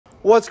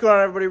What's going on,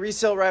 everybody?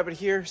 Resale Rabbit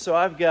here. So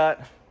I've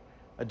got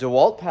a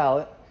DeWalt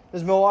pallet.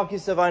 There's Milwaukee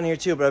stuff on here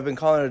too, but I've been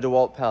calling it a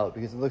DeWalt pallet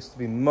because it looks to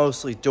be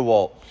mostly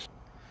DeWalt.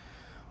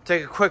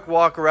 Take a quick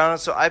walk around it.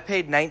 So I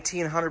paid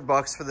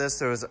 $1,900 for this.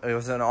 It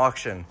was an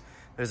auction.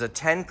 There's a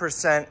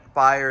 10%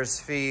 buyer's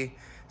fee,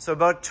 so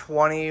about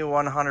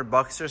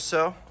 $2,100 or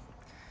so.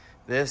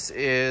 This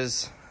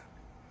is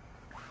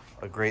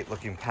a great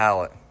looking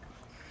pallet.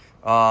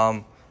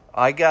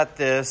 I got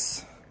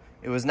this.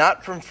 It was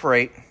not from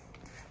freight,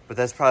 but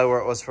that's probably where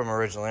it was from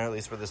originally, or at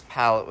least where this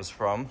pallet was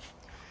from.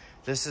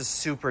 This is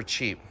super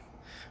cheap.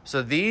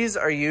 So these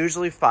are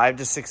usually $5,000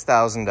 to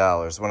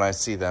 $6,000 when I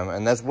see them,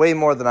 and that's way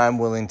more than I'm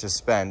willing to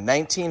spend.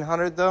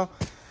 $1,900 though,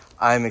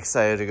 I'm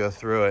excited to go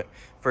through it.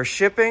 For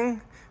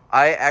shipping,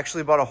 I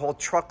actually bought a whole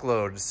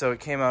truckload, so it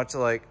came out to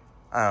like,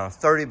 I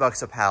don't know,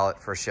 $30 a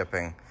pallet for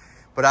shipping.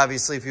 But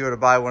obviously, if you were to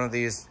buy one of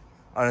these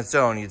on its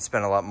own, you'd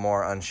spend a lot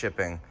more on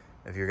shipping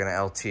if you're gonna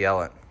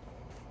LTL it.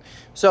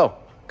 So,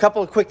 a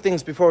couple of quick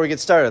things before we get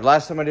started.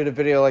 Last time I did a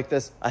video like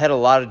this, I had a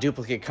lot of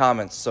duplicate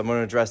comments, so I'm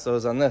gonna address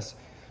those on this.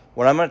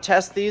 When I'm gonna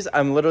test these,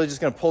 I'm literally just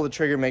gonna pull the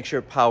trigger, make sure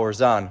it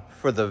powers on.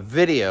 For the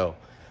video,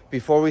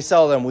 before we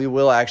sell them, we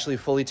will actually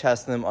fully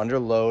test them under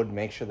load,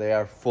 make sure they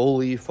are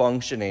fully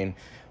functioning.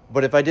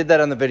 But if I did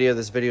that on the video,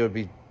 this video would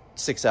be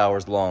 6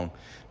 hours long.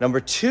 Number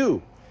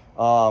two,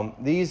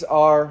 these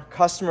are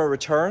customer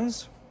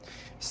returns.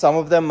 Some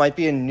of them might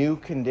be in new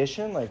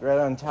condition, like right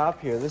on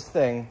top here. This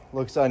thing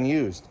looks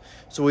unused.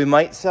 So we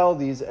might sell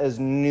these as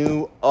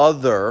new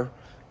other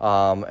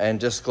and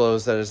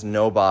disclose that it's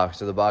no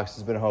box or the box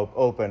has been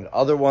opened.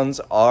 Other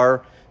ones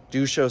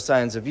do show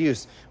signs of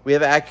use. We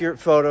have accurate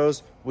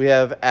photos. We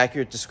have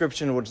accurate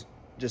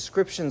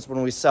descriptions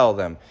when we sell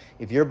them.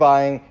 If you're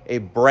buying a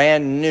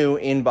brand new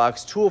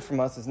in-box tool from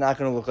us, it's not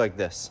going to look like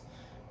this.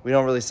 We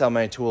don't really sell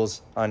many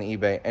tools on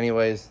eBay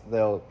anyways.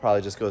 They'll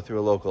probably just go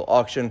through a local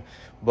auction,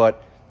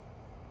 but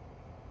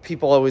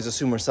people always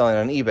assume we're selling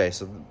on eBay.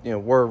 So, you know,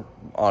 we're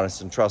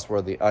honest and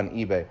trustworthy on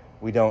eBay.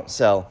 We don't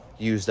sell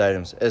used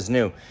items as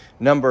new.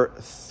 Number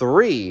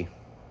three,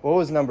 what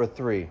was number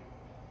three?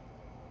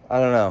 I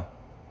don't know.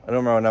 I don't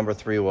remember what number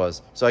three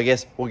was. So I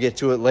guess we'll get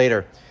to it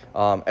later.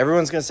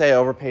 Everyone's going to say I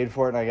overpaid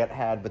for it and I got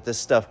had, but this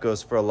stuff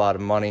goes for a lot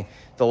of money.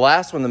 The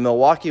last one, the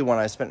Milwaukee one,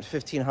 I spent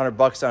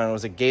 $1,500 on. It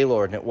was a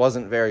Gaylord and it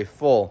wasn't very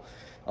full.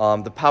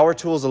 The power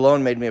tools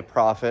alone made me a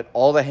profit.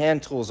 All the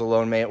hand tools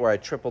alone made it where I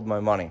tripled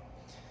my money.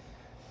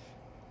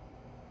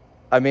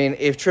 I mean,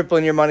 if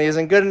tripling your money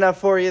isn't good enough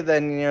for you,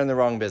 then you're in the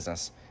wrong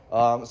business.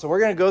 So we're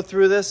going to go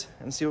through this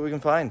and see what we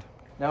can find.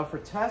 Now for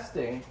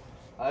testing,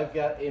 I've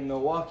got a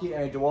Milwaukee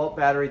and a DeWalt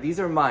battery. These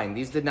are mine.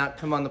 These did not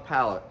come on the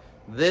pallet.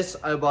 This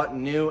I bought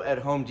new at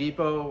Home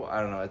Depot, I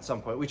don't know, at some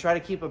point. We try to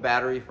keep a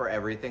battery for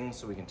everything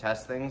so we can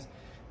test things.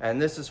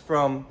 And this is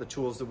from the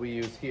tools that we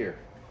use here.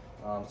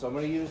 So I'm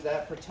going to use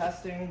that for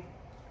testing,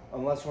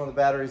 unless one of the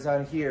batteries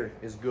on here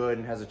is good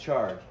and has a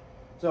charge.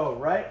 So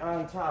right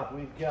on top,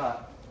 we've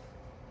got,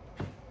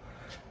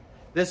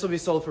 this will be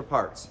sold for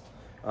parts.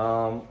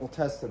 We'll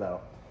test it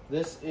out.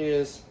 This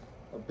is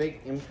a big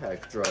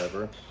impact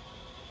driver.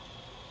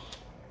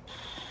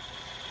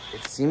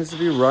 It seems to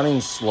be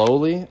running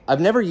slowly. I've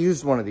never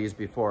used one of these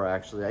before,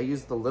 actually. I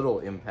used the little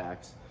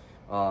impacts.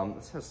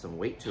 This has some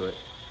weight to it.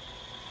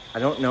 I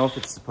don't know if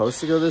it's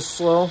supposed to go this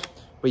slow,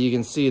 but you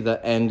can see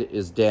the end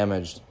is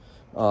damaged.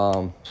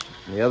 In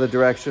the other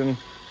direction,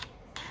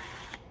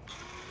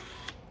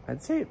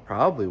 I'd say it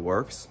probably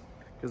works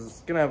because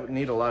it's gonna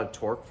need a lot of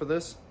torque for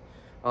this.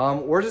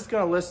 We're just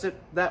gonna list it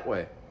that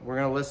way. We're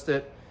gonna list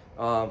it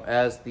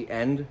as the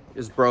end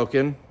is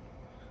broken.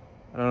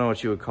 I don't know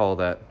what you would call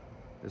that.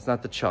 It's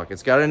not the chuck.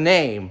 It's got a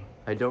name.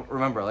 I don't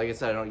remember. Like I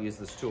said, I don't use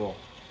this tool.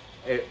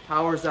 It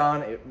powers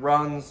on, it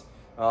runs.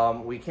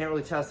 We can't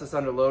really test this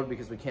under load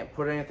because we can't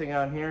put anything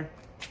on here.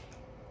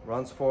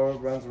 Runs forward,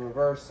 runs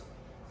reverse.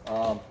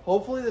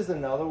 Hopefully there's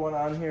another one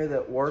on here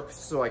that works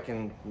so I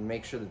can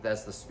make sure that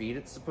that's the speed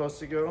it's supposed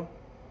to go.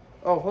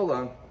 Oh, hold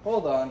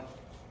on.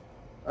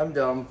 I'm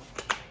dumb.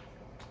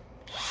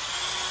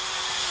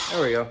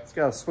 There we go. It's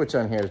got a switch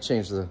on here to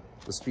change the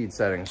speed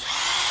settings.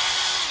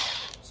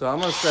 So I'm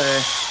gonna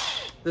say,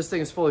 this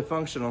thing is fully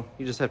functional.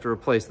 You just have to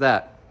replace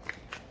that.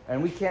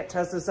 And we can't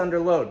test this under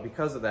load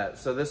because of that.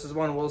 So this is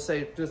one we'll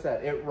say just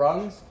that. It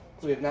runs.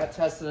 We have not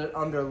tested it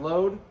under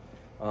load,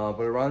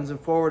 but it runs in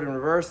forward and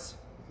reverse.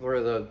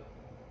 Or the,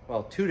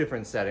 well, two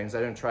different settings.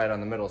 I didn't try it on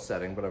the middle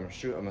setting, but I'm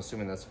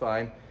assuming that's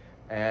fine.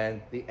 And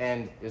the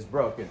end is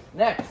broken.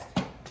 Next,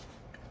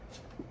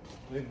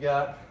 we've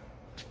got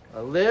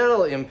a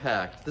little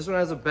impact. This one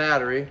has a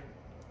battery.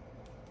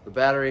 The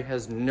battery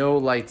has no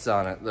lights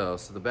on it though,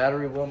 so the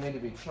battery will need to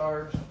be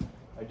charged.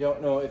 I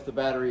don't know if the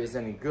battery is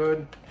any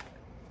good.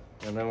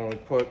 And then when we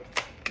put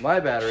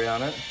my battery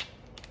on it,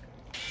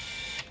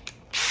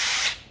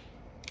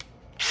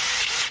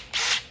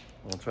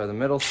 we'll try the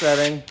middle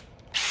setting.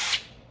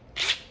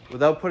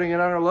 Without putting it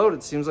on our load,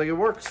 it seems like it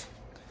works.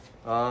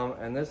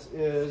 And this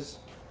is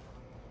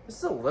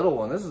a little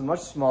one. This is much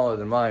smaller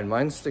than mine.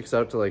 Mine sticks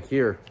out to like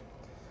here.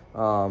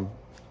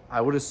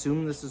 I would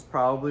assume this is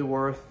probably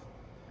worth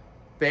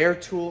bare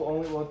tool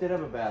only. Well, it did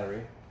have a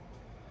battery.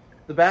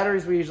 The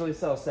batteries we usually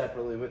sell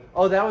separately. But,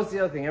 oh, that was the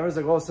other thing. Everyone's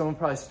like, oh, someone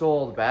probably stole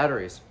all the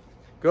batteries.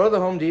 Go to the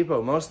Home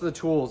Depot. Most of the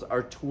tools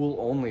are tool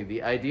only.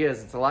 The idea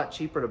is it's a lot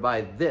cheaper to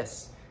buy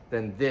this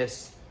than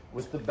this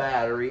with the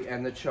battery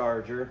and the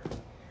charger.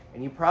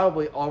 And you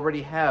probably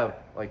already have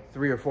like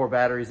 3 or 4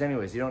 batteries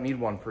anyways. You don't need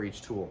one for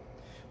each tool.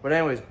 But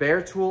anyways,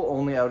 bare tool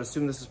only. I would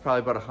assume this is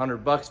probably about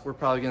 $100. We're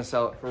probably gonna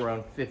sell it for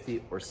around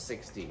 50 or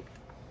 60.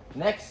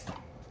 Next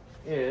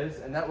is,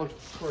 and that looks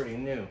pretty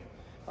new.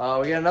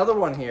 We got another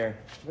one here.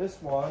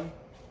 This one,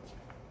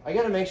 I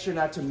gotta make sure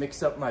not to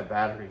mix up my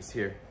batteries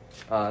here.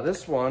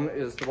 This one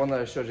is the one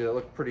that I showed you that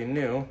looked pretty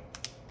new,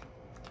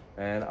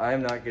 and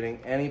I'm not getting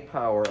any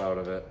power out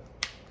of it.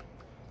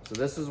 So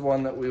this is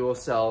one that we will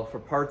sell for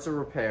parts or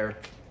repair.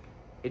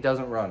 It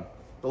doesn't run.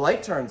 The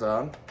light turns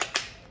on.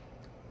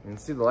 You can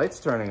see the lights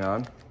turning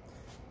on,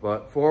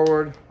 but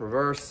forward,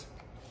 reverse,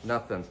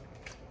 nothing.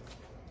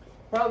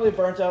 Probably a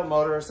burnt out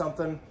motor or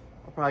something.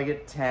 I'll probably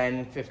get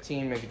 10,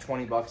 15, maybe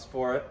 20 bucks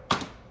for it.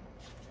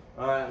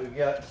 All right, we've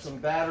got some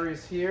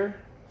batteries here.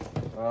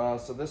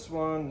 So this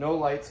one, no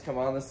lights come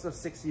on. This is a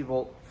 60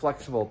 volt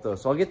flex volt though.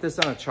 So I'll get this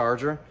on a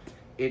charger.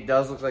 It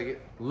does look like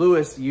it.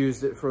 Lewis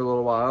used it for a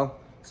little while.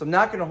 So I'm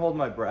not gonna hold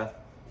my breath,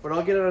 but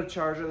I'll get it on a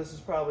charger. This is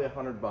probably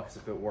 $100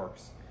 if it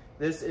works.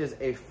 This is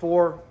a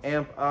 4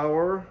 amp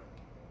hour,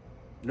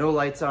 no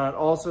lights on it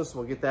also, so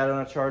we'll get that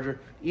on a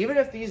charger. Even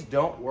if these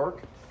don't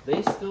work,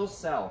 they still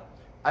sell.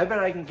 I bet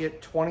I can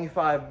get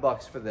 25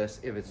 bucks for this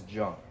if it's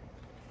junk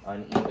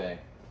on eBay.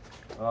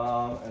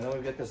 And then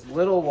we've got this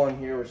little one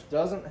here, which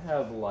doesn't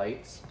have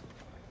lights.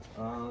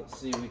 Let's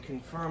see, we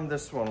confirmed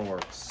this one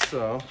works.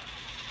 So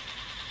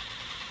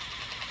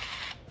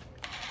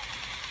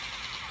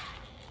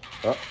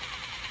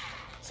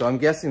I'm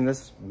guessing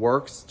this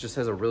works, just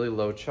has a really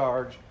low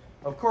charge.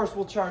 Of course,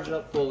 we'll charge it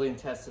up fully and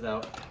test it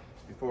out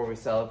before we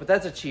sell it, but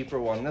that's a cheaper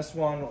one. This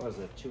one, what was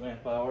it, 2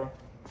 amp hour?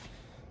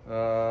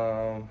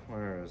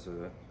 Where is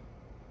it?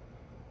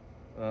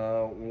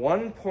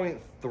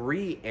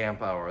 1.3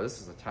 amp hour. This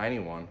is a tiny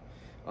one.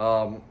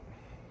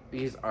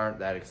 These aren't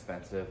that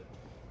expensive.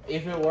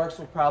 If it works,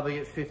 we'll probably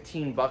get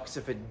 15 bucks.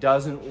 If it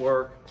doesn't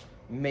work,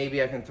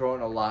 maybe I can throw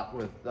in a lot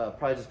with,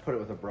 probably just put it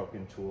with a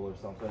broken tool or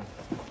something.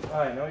 All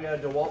right, now we got a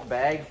DeWalt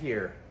bag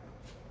here.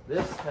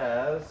 This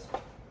has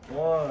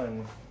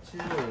 1, 2,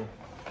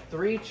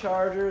 3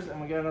 chargers,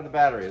 and we got another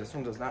battery. This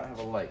one does not have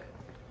a light.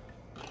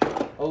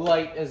 A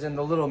light is in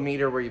the little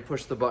meter where you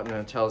push the button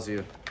and it tells you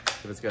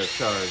if it's got a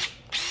charge.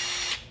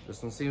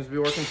 This one seems to be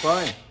working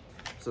fine.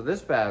 So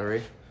this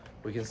battery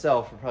we can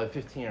sell for probably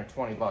 15 or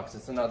 20 bucks.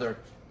 It's another,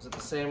 is it the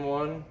same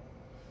one?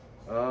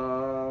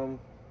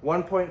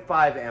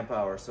 1.5 amp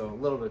hour, so a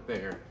little bit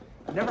bigger.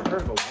 I've never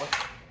heard of a one.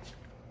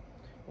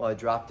 Well, I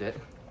dropped it.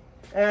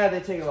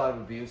 They take a lot of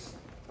abuse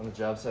on the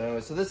job site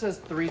anyway. So this has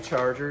 3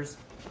 chargers,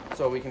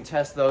 so we can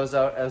test those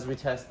out as we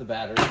test the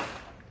batteries.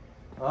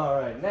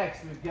 All right,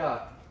 next we've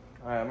got,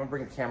 all right, I'm gonna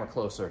bring the camera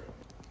closer.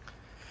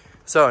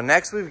 So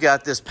next we've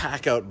got this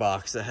pack out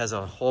box that has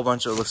a whole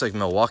bunch of, looks like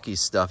Milwaukee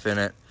stuff in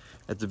it.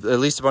 At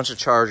least a bunch of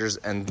chargers,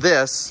 and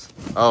this,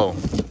 oh,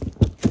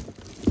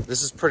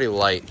 this is pretty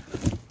light.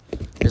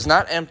 It's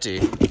not empty,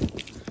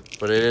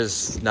 but it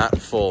is not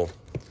full.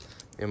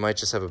 It might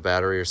just have a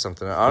battery or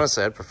something.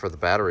 Honestly, I'd prefer the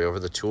battery over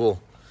the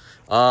tool.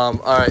 All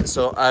right,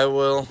 so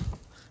I'm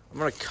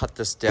gonna cut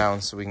this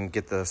down so we can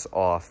get this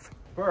off.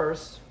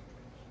 First,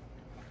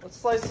 let's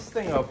slice this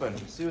thing open,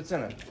 see what's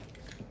in it.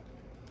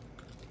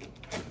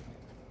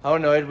 How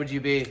annoyed would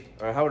you be,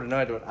 or how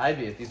annoyed would I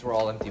be if these were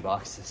all empty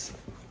boxes?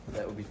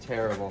 That would be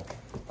terrible.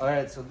 All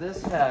right, so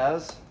this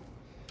has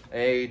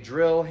a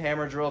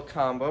hammer drill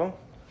combo,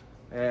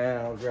 and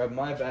I'll grab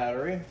my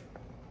battery.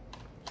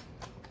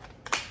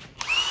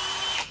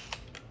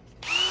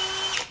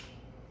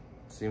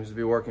 Seems to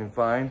be working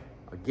fine.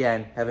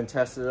 Again, haven't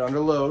tested it under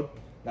load.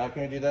 Not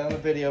gonna do that on the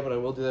video, but I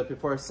will do that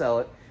before I sell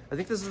it. I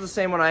think this is the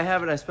same one I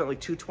have, and I spent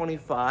like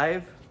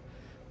 $225,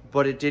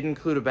 but it did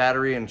include a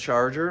battery and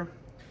charger.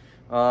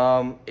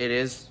 It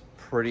is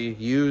pretty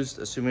used,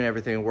 assuming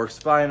everything works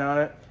fine on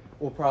it.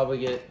 We'll probably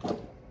get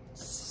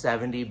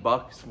 70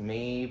 bucks,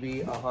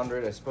 maybe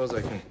 100. I suppose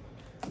I can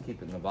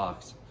keep it in the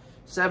box.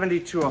 70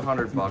 to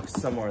 100 bucks,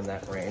 somewhere in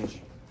that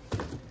range.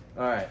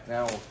 All right,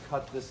 now we'll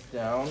cut this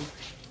down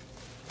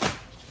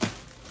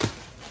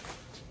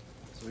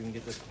so we can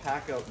get this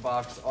pack out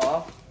box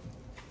off.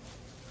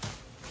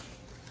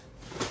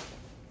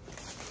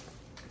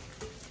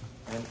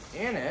 And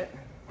in it,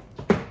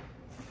 let's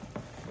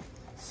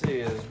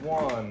see, is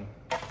 1,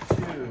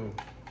 2,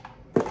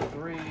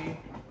 3,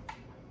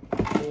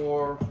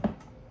 4,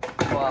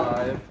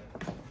 5,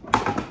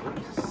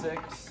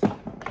 6,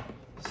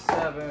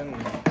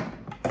 7,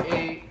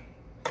 8,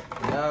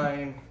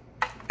 9,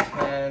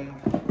 10,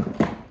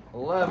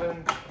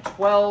 11,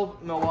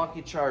 12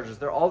 Milwaukee chargers.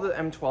 They're all the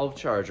M12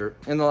 charger.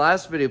 In the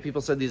last video,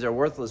 people said these are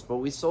worthless, but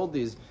we sold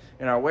these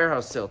in our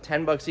warehouse sale,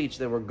 10 bucks each.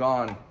 They were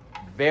gone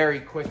very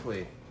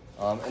quickly.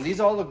 And these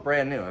all look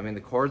brand new. I mean,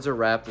 the cords are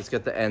wrapped. It's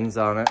got the ends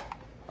on it.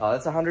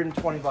 That's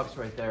 120 bucks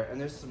right there. And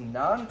there's some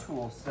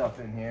non-tool stuff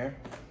in here.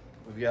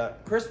 We've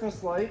got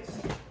Christmas lights,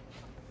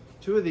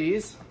 2 of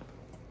these.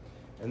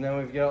 And then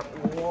we've got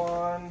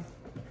one,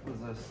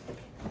 what is this?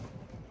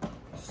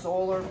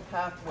 Solar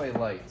pathway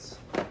lights.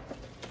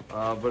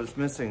 But it's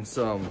missing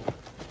some.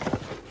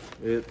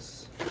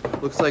 It's,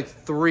 looks like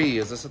 3.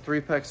 Is this a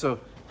 3-pack? So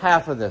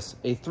half of this,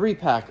 a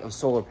 3-pack of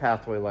solar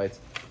pathway lights.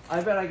 I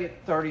bet I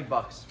get 30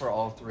 bucks for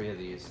all 3 of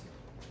these.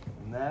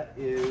 And that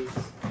is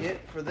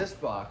it for this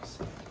box.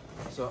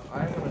 So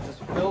I'm gonna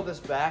just fill this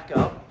back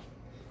up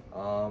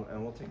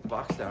and we'll take the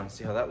box down and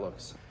see how that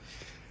looks.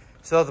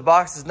 So the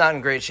box is not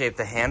in great shape.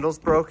 The handle's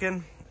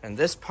broken and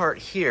this part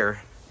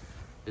here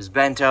is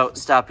bent out,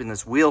 stopping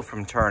this wheel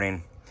from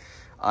turning.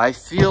 I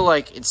feel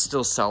like it's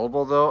still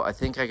sellable though. I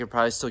think I could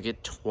probably still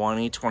get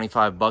 20,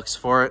 25 bucks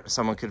for it.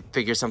 Someone could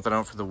figure something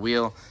out for the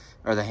wheel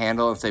or the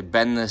handle. If they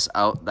bend this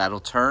out, that'll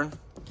turn.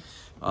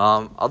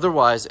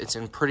 Otherwise, it's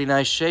in pretty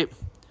nice shape.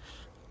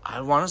 I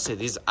want to say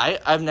these,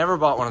 I've never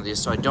bought one of these,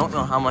 so I don't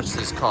know how much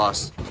these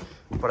cost,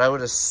 but I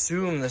would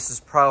assume this is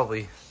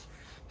probably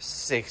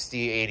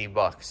 60, 80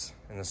 bucks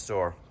in the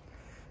store.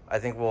 I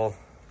think we'll,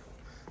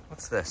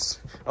 what's this?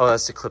 Oh,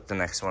 that's to clip the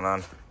next one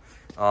on.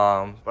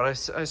 But I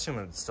assume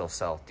it would still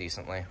sell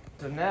decently.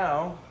 So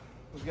now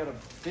we've got a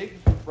big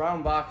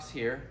round box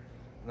here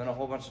and then a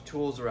whole bunch of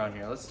tools around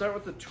here. Let's start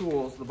with the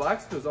tools. The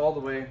box goes all the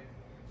way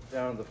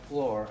down to the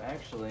floor.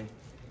 Actually,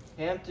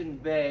 Hampton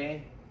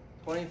Bay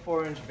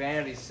 24-inch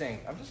vanity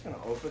sink. I'm just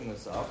gonna open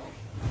this up.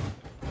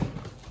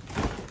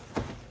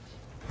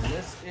 And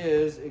this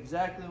is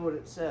exactly what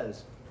it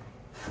says.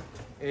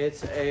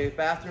 It's a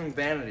bathroom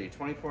vanity,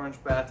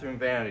 24-inch bathroom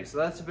vanity. So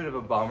that's a bit of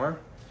a bummer.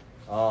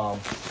 I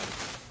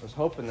was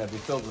hoping that'd be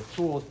filled with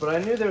tools, but I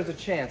knew there was a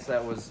chance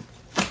that was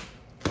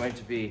going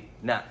to be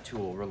not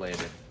tool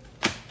related.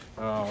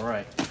 All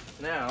right,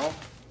 now,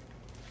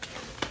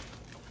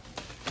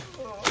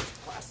 oh, this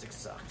plastic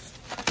sucks.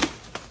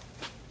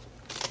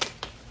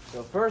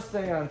 So first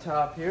thing on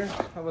top here,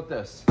 how about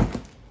this?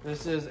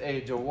 This is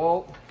a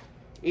DeWalt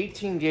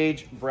 18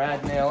 gauge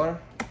brad nailer.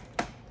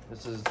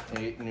 This is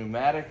a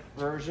pneumatic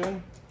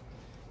version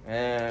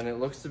and it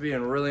looks to be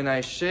in really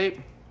nice shape.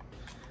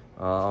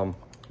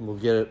 We'll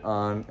get it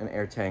on an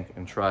air tank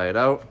and try it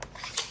out.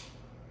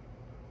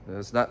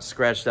 It's not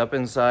scratched up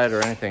inside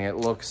or anything. It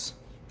looks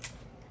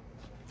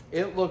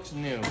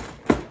new.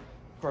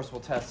 Of course,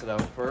 we'll test it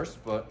out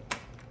first, but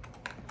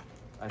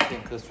I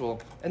think this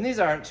will, and these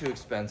aren't too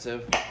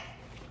expensive.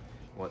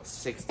 What,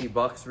 60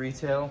 bucks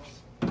retail?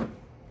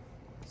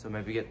 So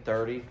maybe get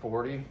 30,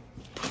 40.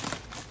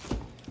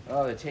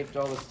 Oh, they taped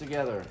all this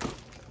together.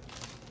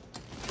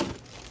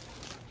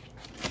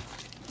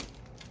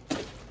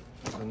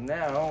 So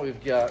now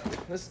we've got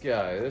this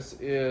guy. This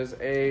is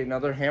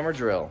another hammer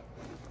drill.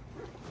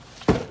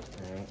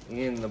 And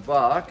in the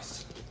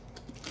box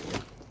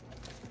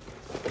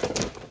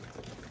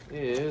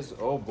is,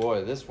 oh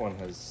boy, this one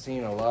has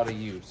seen a lot of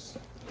use.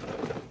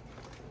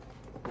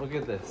 Look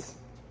at this.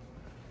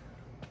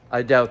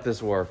 I doubt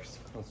this works.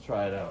 Let's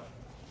try it out.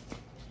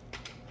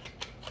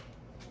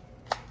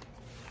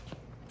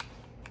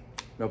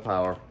 No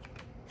power.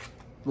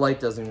 Light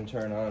doesn't even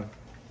turn on.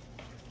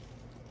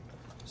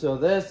 So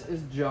this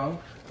is junk.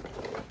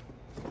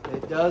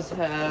 It does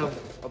have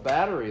a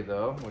battery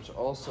though, which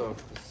also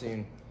has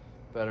seen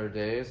better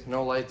days.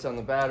 No lights on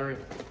the battery.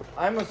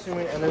 I'm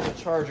assuming, and there's a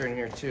charger in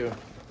here too.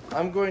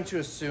 I'm going to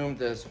assume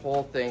this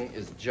whole thing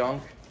is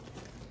junk.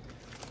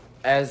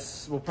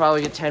 As we'll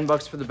probably get 10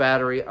 bucks for the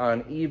battery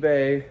on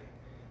eBay.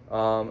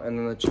 And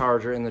then the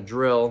charger and the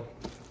drill,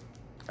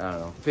 I don't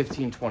know,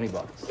 15, 20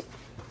 bucks.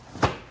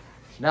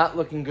 Not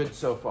looking good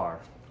so far.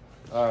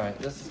 All right,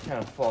 this is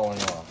kind of falling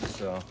off,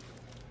 so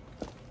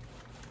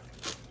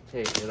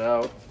take it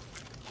out.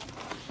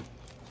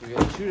 So we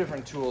got 2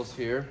 different tools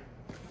here.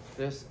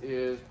 This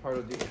is part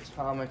of the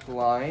Atomic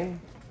line.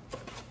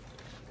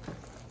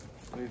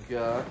 We've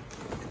got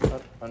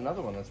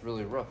another one that's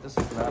really rough. This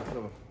is not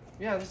the,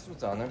 yeah, this is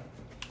what's on there.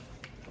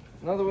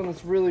 Another one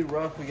that's really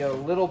rough. We got a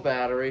little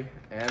battery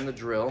and the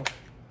drill.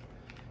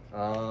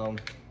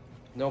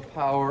 No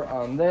power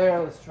on there.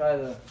 Let's try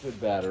the good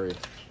battery.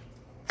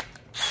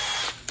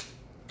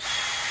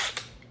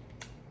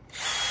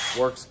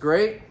 Works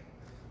great.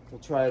 We'll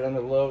try it under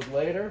load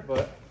later,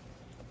 but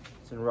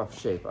it's in rough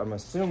shape. I'm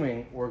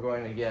assuming we're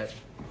going to get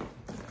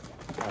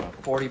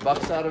 40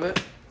 bucks out of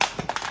it,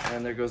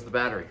 and there goes the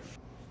battery.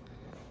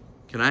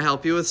 Can I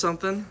help you with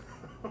something?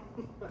 So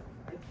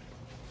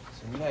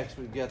next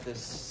we've got this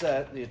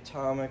set, the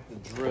Atomic, the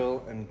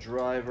drill, and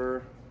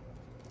driver.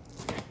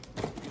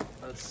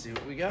 Let's see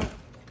what we got.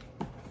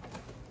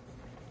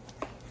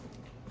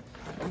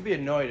 I'd be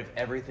annoyed if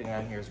everything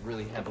on here is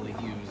really heavily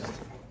used.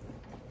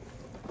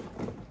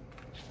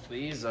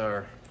 These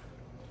are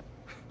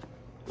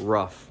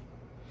rough.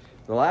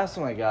 The last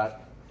one I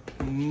got,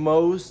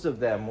 most of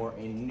them were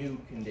in new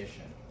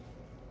condition.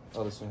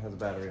 Oh, this one has a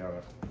battery on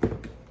it.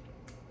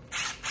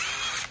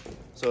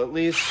 So at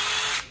least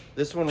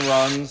this one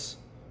runs.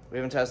 We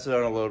haven't tested it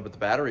on a load, but the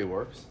battery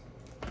works.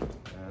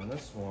 And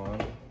this one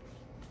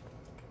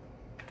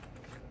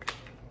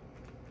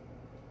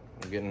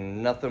we're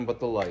getting nothing but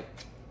the light.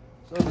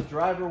 So the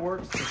driver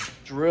works, the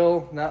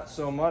drill, not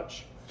so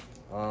much.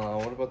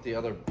 What about the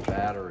other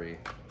battery?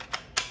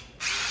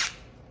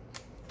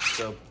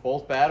 So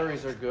both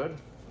batteries are good.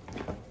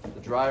 The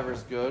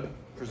driver's good,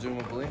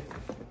 presumably.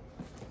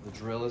 The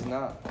drill is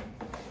not.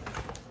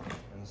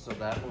 And so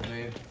that will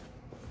be,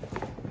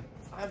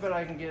 I bet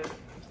I can get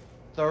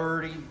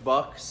 30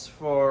 bucks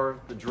for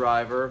the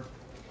driver,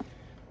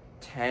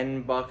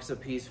 10 bucks a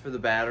piece for the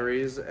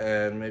batteries,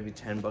 and maybe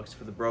 10 bucks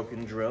for the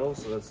broken drill.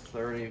 So that's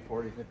 30,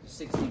 40, 50,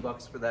 60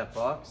 bucks for that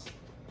box.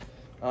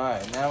 All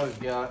right, now we've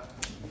got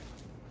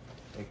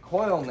a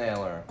coil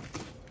nailer.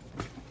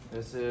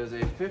 This is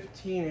a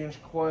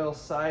 15-inch coil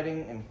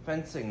siding and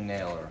fencing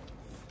nailer.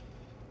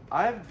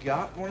 I've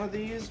got one of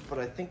these, but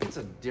I think it's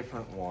a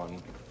different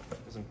one,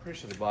 because I'm pretty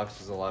sure the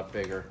box is a lot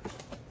bigger,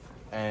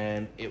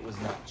 and it was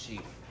not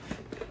cheap.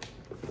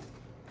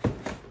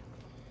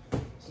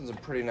 This one's in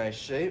pretty nice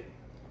shape.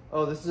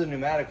 Oh, this is a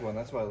pneumatic one,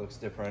 that's why it looks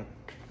different,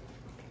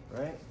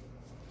 right?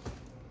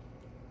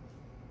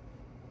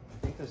 I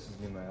think this is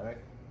pneumatic.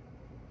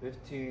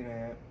 15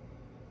 amp,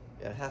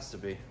 yeah, it has to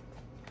be.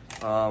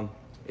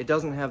 It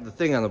doesn't have the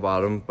thing on the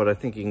bottom, but I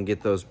think you can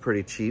get those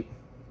pretty cheap.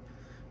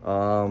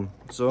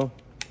 So,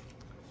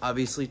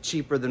 obviously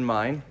cheaper than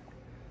mine,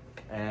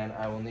 and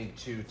I will need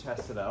to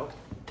test it out.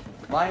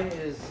 Mine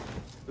is,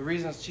 the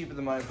reason it's cheaper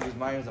than mine is because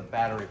mine is a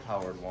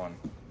battery-powered one.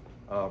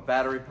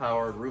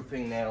 Battery-powered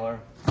roofing nailer,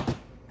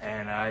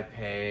 and I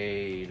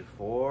paid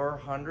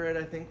 $400,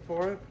 I think,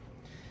 for it.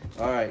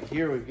 All right,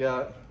 here we've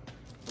got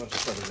a bunch of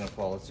stuff that's gonna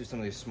fall. Let's do some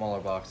of these smaller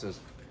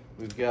boxes.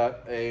 We've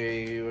got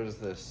a, what is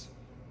this?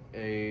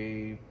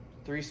 A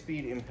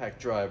 3-speed impact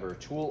driver,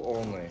 tool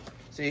only.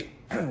 See,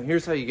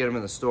 here's how you get them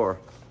in the store.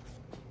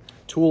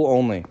 Tool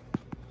only.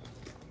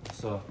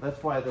 So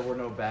that's why there were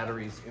no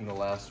batteries in the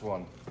last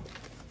one.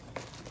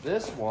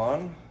 This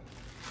one,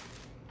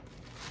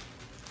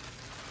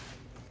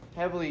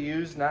 heavily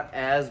used, not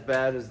as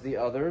bad as the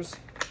others.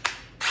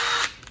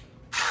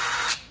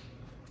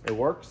 It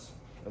works,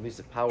 at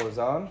least it powers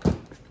on.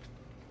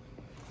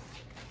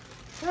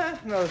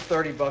 Another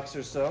 30 bucks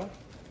or so.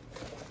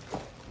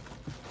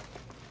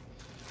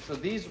 So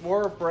these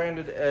were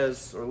branded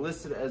as, or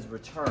listed as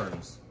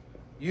returns.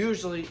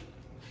 Usually,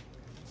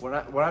 when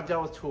I've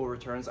dealt with tool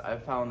returns,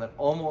 I've found that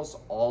almost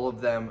all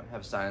of them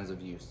have signs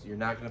of use. You're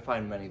not gonna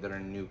find many that are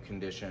in new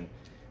condition.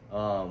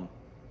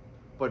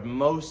 But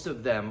most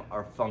of them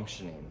are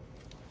functioning.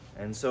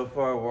 And so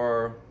far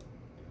we're,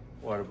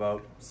 what,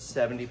 about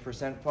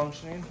 70%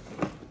 functioning?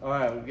 All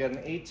right, we've got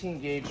an 18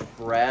 gauge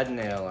brad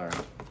nailer.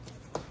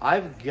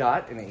 I've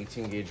got an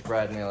 18 gauge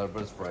brad nailer,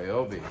 but it's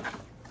Ryobi.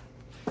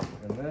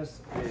 And this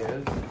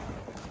is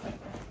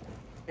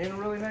in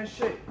really nice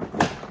shape.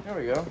 There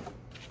we go.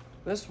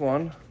 This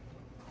one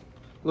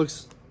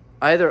looks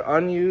either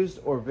unused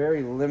or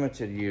very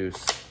limited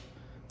use.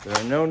 There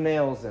are no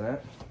nails in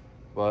it,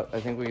 but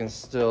I think we can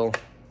still,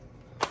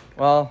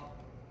 well,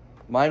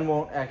 mine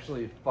won't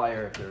actually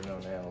fire if there are no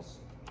nails.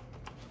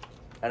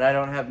 And I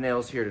don't have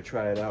nails here to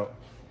try it out.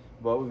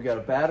 But we've got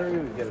a battery,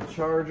 we've got a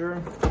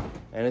charger,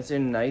 and it's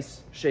in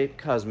nice shape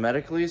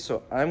cosmetically,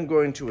 so I'm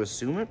going to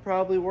assume it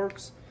probably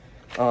works.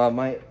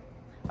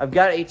 I've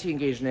got 18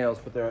 gauge nails,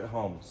 but they're at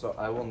home, so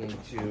I will need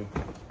to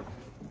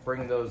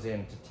bring those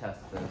in to test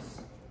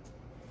this.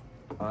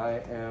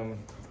 I am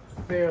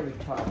fairly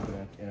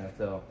confident in it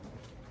though.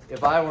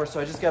 If I were, so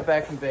I just got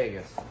back from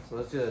Vegas, so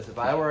let's do this. If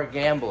I were a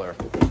gambler,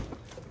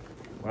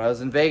 when I was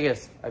in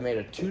Vegas, I made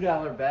a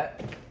 $2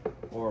 bet,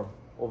 or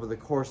over the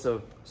course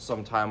of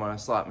some time on a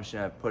slot machine,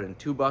 I put in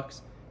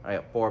 $2, I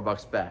got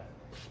 $4 back.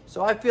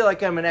 So I feel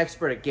like I'm an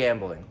expert at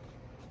gambling.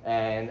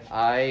 And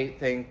I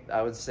think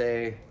I would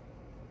say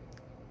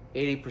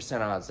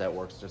 80% odds that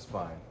works just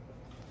fine.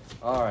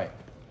 All right,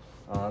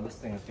 this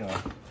thing is gonna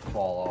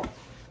fall off.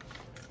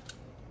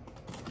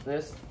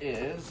 This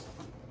is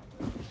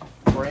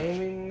a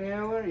framing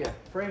nailer, yeah,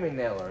 framing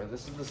nailer.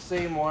 This is the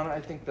same one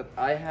I think that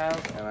I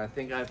have, and I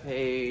think I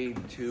paid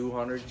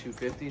 $200,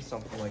 $250,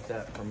 something like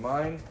that for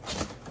mine.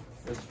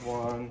 This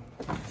one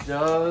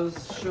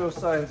does show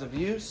signs of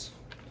use,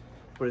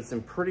 but it's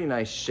in pretty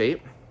nice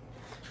shape.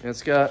 And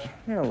it's got,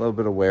 you know, a little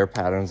bit of wear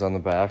patterns on the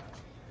back.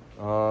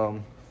 Let's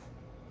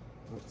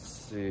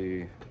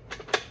see.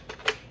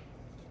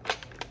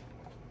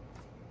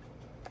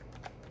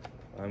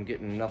 I'm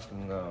getting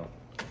nothing though.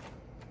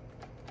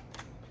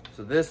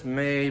 So this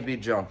may be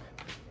junk,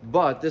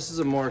 but this is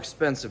a more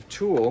expensive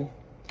tool.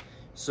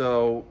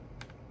 So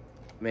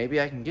maybe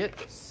I can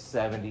get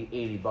 70,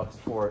 80 bucks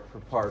for it for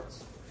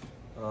parts.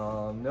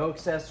 No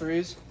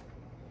accessories.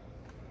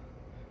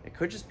 It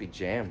could just be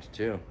jammed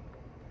too.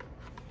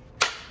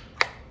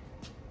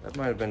 That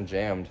might have been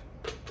jammed.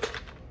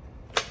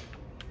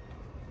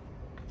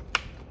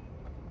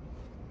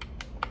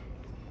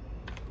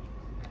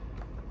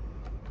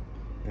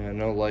 Yeah,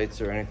 no lights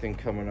or anything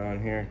coming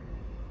on here.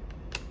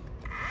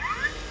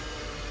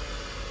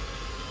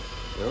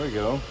 There we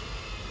go.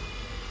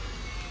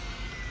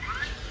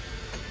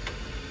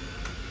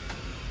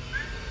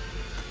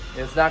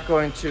 It's not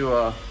going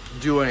to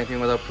do anything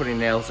without putting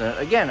nails in it.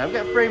 Again, I've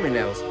got framing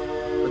nails,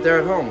 but they're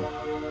at home.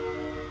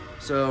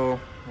 So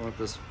I want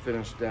this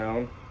finished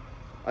down.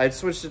 I'd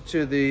switched it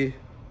to the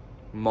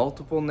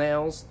multiple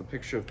nails, the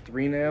picture of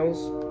 3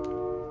 nails.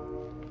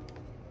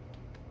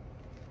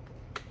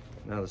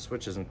 Now the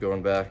switch isn't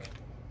going back.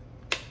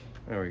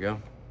 There we go.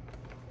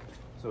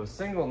 So a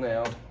single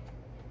nail.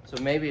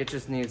 So maybe it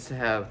just needs to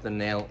have the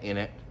nail in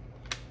it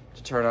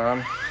to turn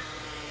on,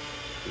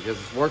 because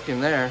it's working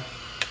there.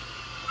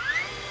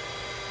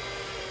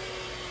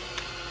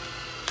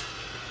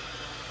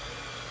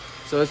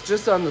 So it's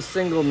just on the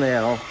single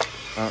nail.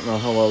 I don't know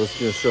how well this is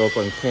gonna show up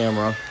on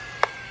camera.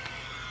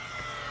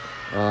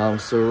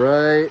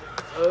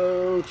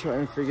 Try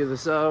and figure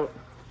this out.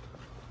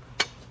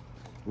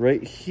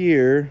 Right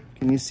here,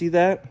 can you see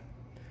that?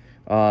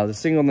 The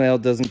single nail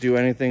doesn't do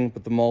anything,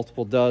 but the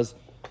multiple does.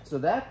 So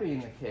that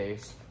being the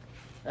case,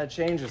 that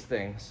changes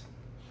things.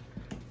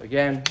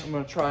 Again, I'm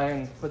gonna try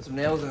and put some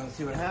nails in and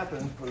see what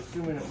happens, but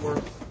assuming it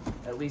works,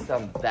 at least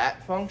on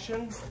that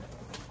function,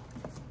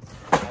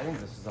 I think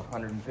this is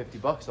 150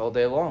 bucks all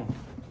day long.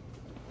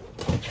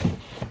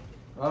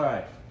 All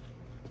right,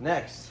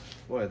 next,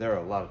 boy, there are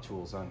a lot of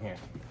tools on here.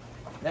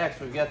 Next,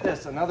 we've got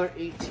this, another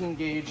 18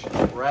 gauge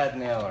rad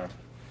nailer.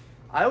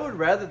 I would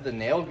rather the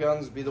nail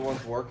guns be the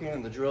ones working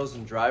and the drills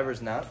and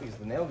drivers not, because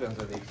the nail guns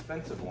are the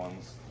expensive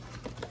ones.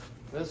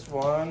 This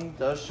one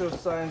does show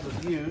signs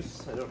of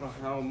use. I don't know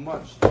how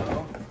much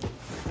though.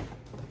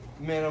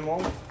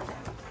 Minimal.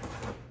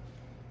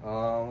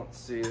 Let's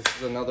see, this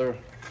is another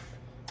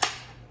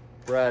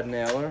rad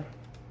nailer.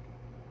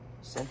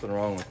 Something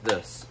wrong with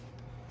this.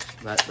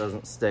 That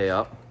doesn't stay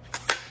up.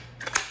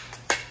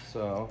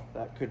 So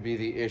that could be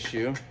the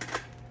issue.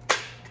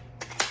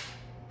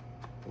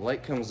 The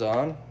light comes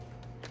on.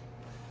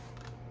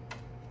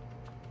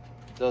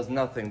 Does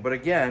nothing, but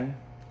again,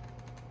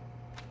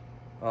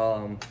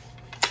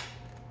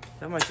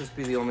 that might just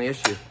be the only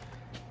issue.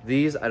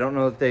 These, I don't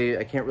know that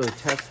I can't really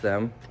test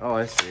them. Oh,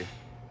 I see.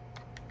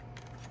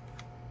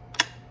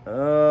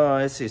 Oh,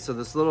 I see. So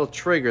this little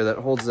trigger that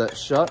holds that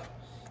shut,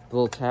 the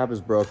little tab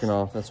is broken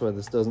off. That's why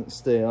this doesn't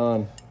stay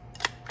on.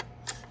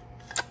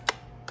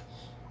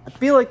 I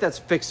feel like that's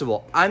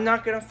fixable. I'm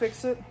not gonna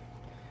fix it.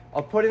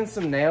 I'll put in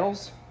some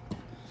nails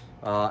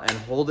and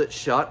hold it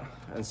shut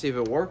and see if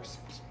it works.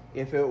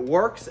 If it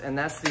works and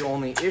that's the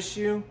only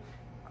issue,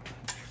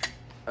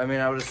 I mean,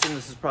 I would assume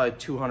this is probably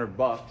 200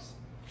 bucks.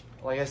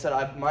 Like I said,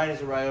 mine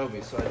is a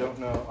Ryobi, so I don't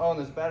know. Oh, and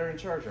there's battery and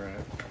charger in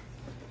it.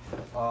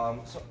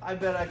 So I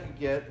bet I could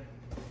get,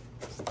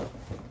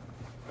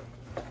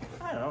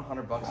 I don't know,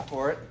 100 bucks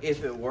for it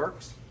if it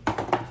works.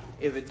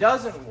 If it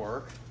doesn't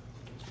work,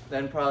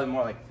 then probably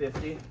more like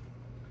 50.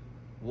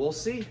 We'll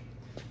see.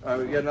 All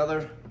right, we got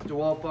another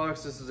DeWalt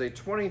box. This is a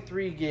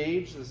 23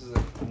 gauge. This is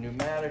a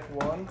pneumatic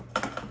one.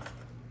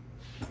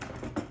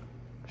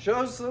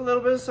 Shows a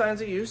little bit of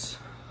signs of use.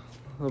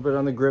 A little bit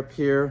on the grip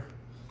here.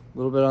 A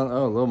little bit on,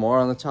 oh, a little more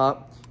on the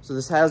top. So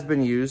this has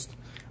been used.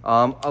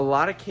 A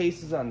lot of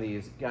cases on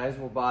these, guys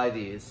will buy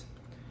these,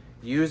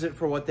 use it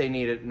for what they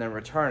need it, and then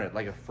return it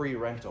like a free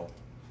rental,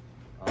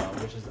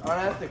 which is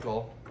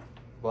unethical,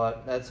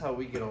 but that's how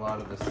we get a lot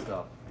of this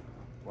stuff.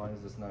 Why is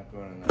this not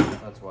going in there?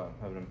 That's why I'm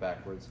having them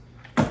backwards.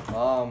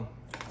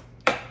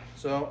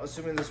 So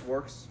assuming this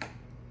works,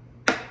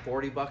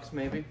 40 bucks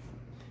maybe.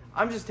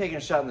 I'm just taking a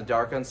shot in the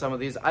dark on some of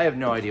these. I have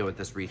no idea what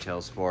this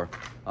retails for.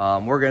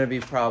 We're gonna be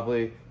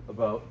probably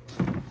about,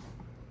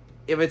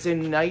 if it's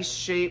in nice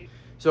shape,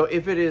 so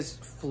if it is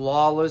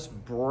flawless,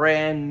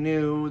 brand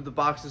new, the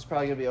box is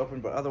probably gonna be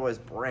open, but otherwise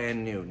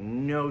brand new.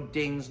 No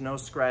dings, no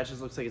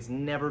scratches, looks like it's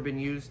never been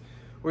used.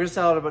 We're gonna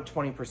sell it about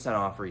 20%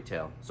 off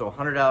retail. So a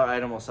 $100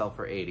 item will sell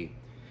for 80.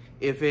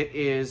 If it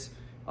is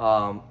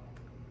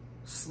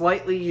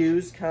slightly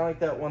used, kind of like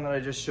that one that I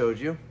just showed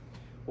you,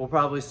 we'll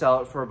probably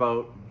sell it for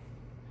about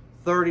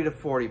 30 to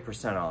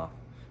 40% off.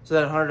 So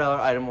that $100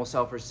 item will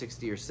sell for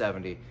 60 or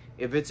 70.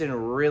 If it's in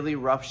really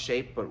rough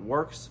shape but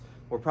works,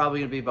 we're probably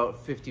gonna be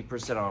about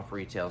 50% off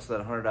retail. So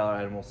that $100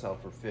 item will sell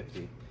for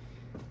 50.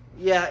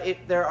 Yeah,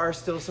 there are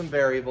still some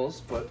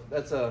variables, but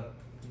that's a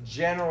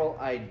general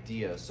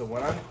idea. So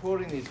when I'm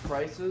quoting these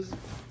prices,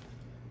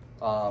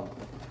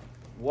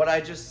 what I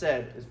just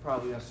said is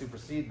probably gonna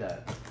supersede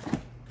that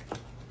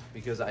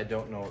because I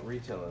don't know what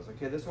retail is.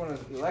 Okay, this one is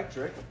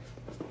electric.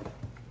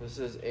 This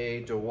is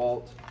a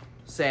DeWalt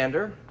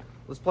sander.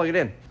 Let's plug it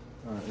in.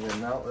 All right, we got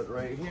an outlet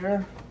right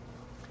here.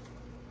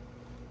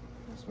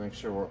 Let's make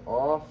sure we're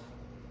off.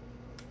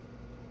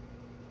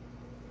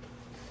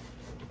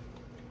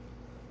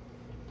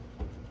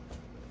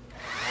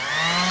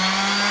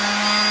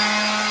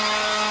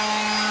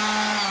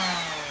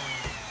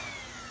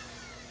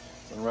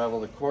 Let's unravel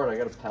the cord. I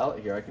got a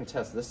pallet here. I can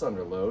test this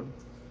under load.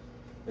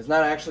 It's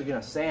not actually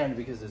gonna sand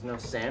because there's no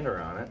sander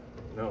on it.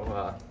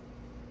 No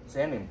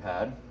sanding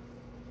pad.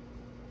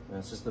 And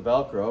it's just the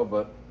Velcro,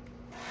 but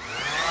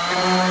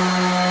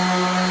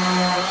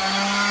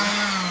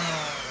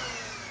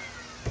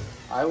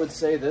I would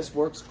say this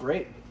works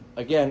great.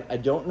 Again, I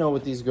don't know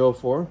what these go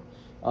for.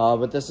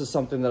 But this is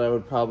something that I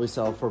would probably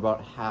sell for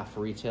about half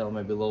retail,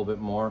 maybe a little bit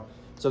more.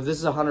 So if this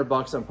is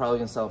 $100, I'm probably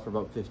gonna sell it for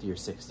about 50 or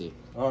 60.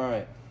 All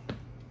right,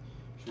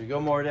 should we go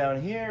more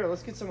down here?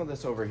 Let's get some of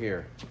this over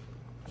here.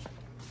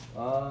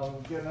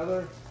 Get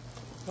another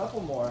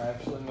couple more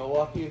actually.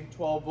 Milwaukee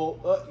 12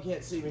 volt, you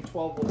can't see me,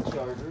 12 volt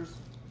chargers.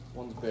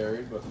 One's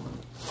buried, but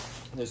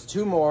there's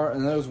two more,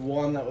 and there's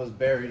one that was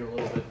buried a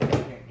little bit that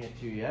I can't get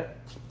to yet.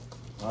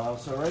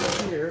 So right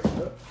here,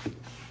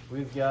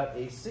 we've got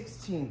a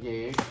 16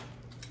 gauge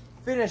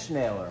finish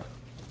nailer.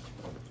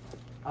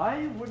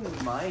 I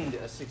wouldn't mind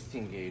a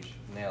 16 gauge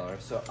nailer,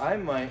 so I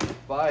might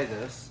buy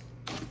this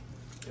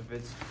if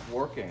it's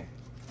working.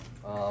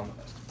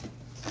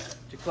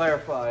 To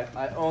clarify,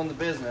 I own the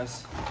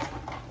business,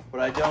 but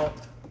I don't.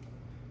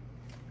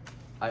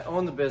 I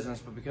own the business,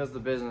 but because the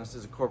business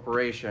is a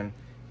corporation,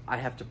 I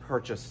have to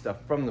purchase stuff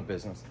from the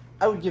business.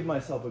 I would give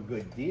myself a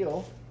good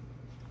deal,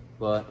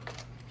 but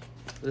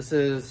this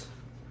is,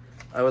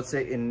 I would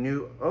say, in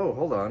new, oh,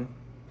 hold on.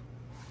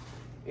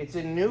 It's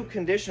in new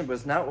condition, but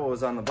it's not what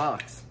was on the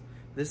box.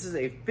 This is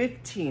a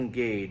 15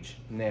 gauge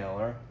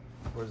nailer,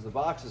 whereas the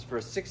box is for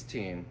a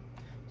 16.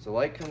 So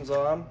light comes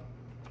on,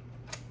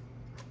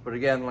 but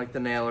again, like the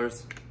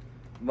nailers,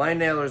 my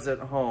nailers at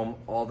home,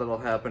 all that'll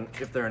happen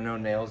if there are no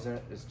nails in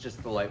it is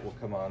just the light will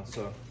come on.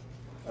 So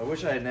I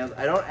wish I had nails.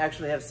 I don't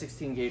actually have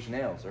 16 gauge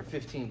nails or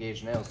 15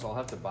 gauge nails, so I'll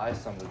have to buy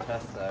some to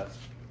test that.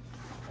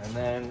 And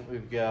then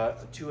we've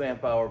got a 2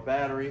 amp hour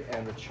battery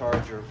and a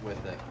charger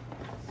with it.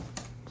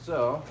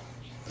 So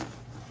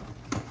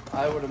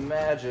I would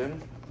imagine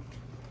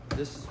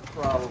this is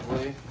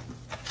probably,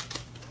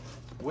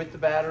 with the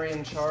battery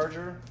and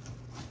charger,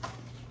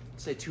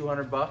 say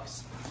 200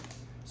 bucks.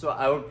 So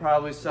I would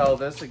probably sell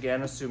this,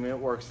 again, assuming it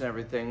works and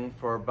everything,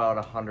 for about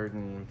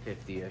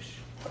 150-ish.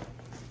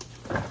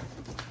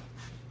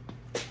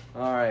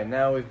 All right,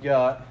 now we've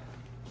got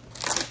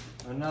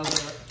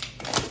another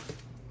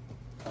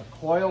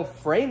coil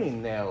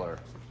framing nailer.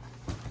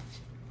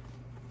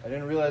 I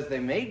didn't realize they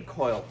made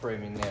coil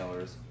framing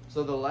nailers.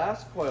 So the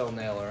last coil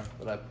nailer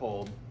that I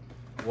pulled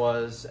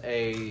was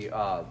a,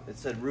 it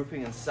said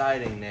roofing and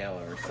siding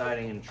nailer, or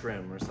siding and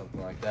trim, or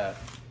something like that.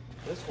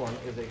 This one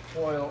is a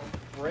coil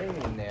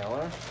framing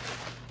nailer.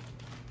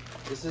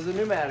 This is a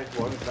pneumatic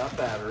one, it's not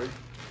battery.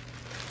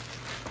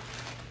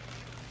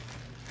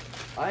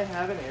 I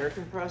have an air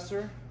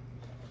compressor,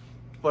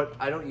 but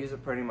I don't use it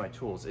for any of my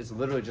tools. It's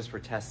literally just for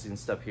testing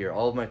stuff here.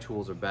 All of my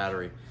tools are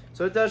battery.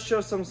 So it does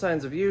show some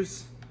signs of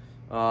use.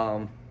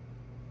 No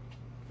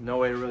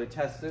way to really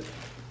test it.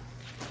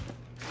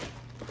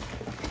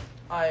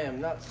 I am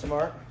not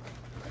smart.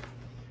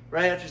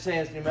 Right after saying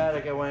it's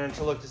pneumatic, I went in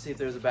to look to see if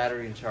there's a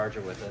battery and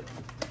charger with it.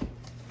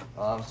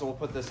 So we'll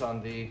put this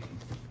on the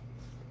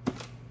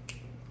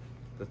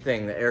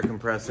air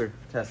compressor,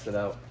 test it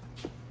out.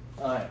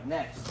 All right,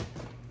 next.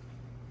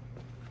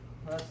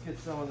 Let's get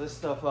some of this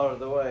stuff out of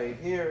the way.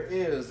 Here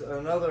is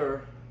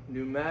another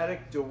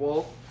pneumatic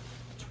DeWalt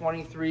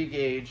 23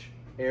 gauge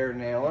air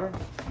nailer.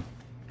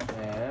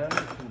 And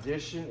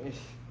condition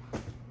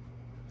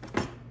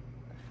is,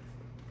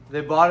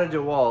 they bought a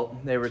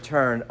DeWalt, they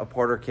returned a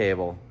Porter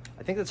cable.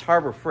 I think that's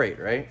Harbor Freight,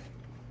 right?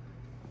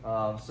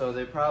 So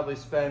they probably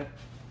spent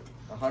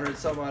 $100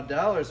 some odd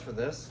for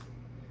this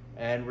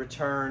and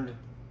returned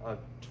a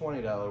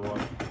 $20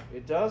 one.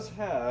 It does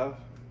have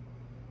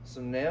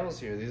some nails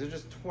here. These are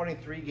just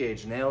 23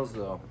 gauge nails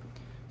though.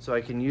 So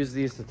I can use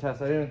these to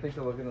test. I didn't think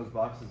to look in those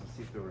boxes to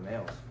see if there were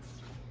nails.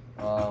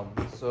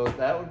 So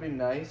that would be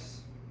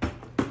nice.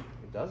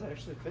 It does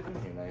actually fit in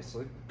here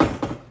nicely.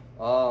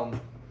 I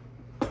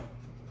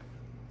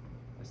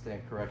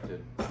stand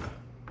corrected.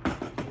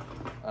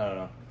 I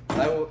don't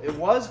know. It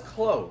was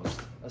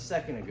closed a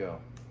second ago.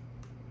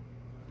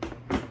 I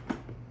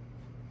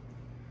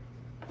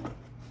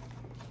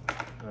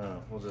don't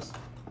know. We'll just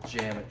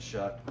jam it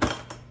shut.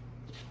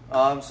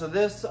 So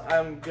this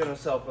I'm gonna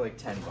sell for like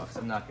 10 bucks.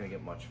 I'm not gonna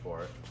get much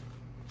for it.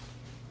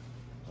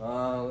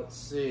 Let's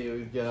see.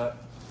 We've got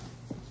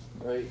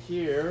right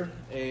here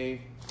a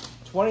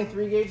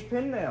 23 gauge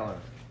pin nailer.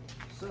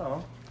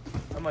 So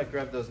I might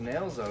grab those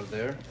nails out of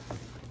there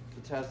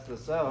to test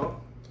this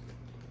out,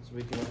 so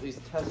we can at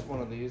least test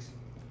one of these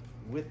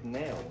with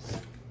nails.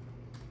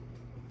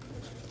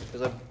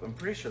 Because I'm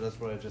pretty sure that's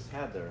what I just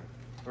had there,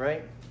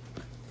 right?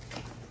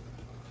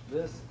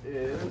 This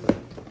is,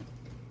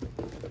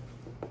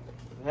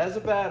 it has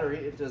a battery,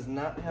 it does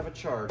not have a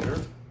charger.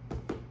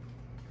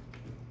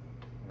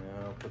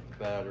 Now I'll put the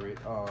battery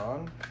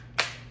on.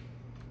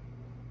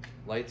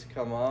 Lights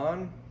come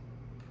on.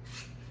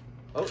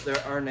 Oh, there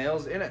are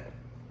nails in it.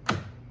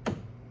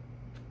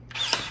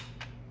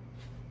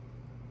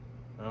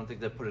 I don't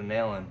think they put a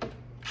nail in.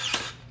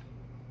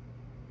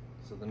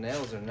 So the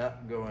nails are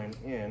not going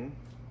in.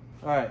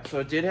 All right, so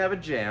it did have a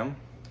jam,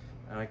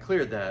 and I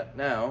cleared that.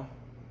 Now,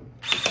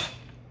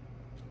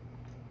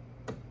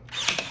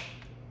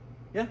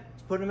 yeah,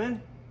 let's put them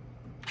in.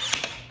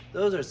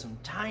 Those are some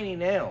tiny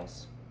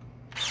nails.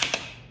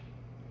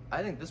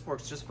 I think this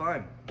works just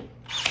fine.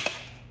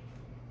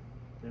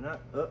 They're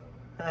not,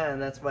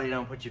 And that's why you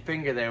don't put your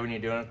finger there when you're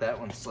doing it. That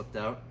one slipped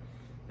out.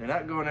 They're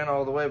not going in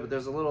all the way, but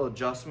there's a little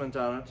adjustment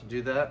on it to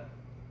do that.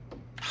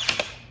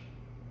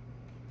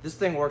 This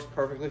thing works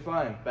perfectly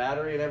fine,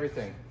 battery and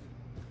everything.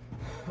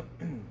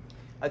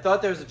 I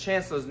thought there was a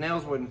chance those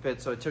nails wouldn't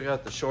fit, so I took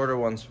out the shorter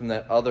ones from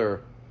that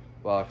other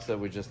box that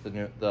we just,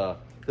 the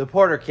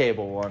Porter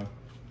cable one.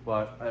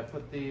 But I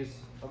put these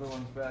other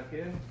ones back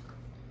in.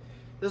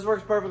 This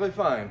works perfectly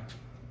fine.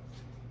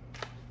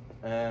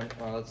 And,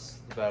 well, that's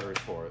the battery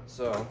for it.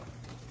 So,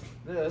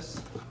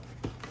 this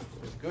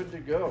is good to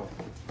go.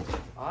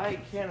 I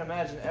can't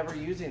imagine ever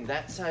using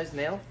that size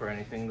nail for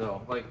anything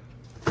though. Like,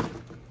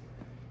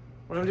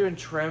 when I'm doing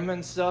trim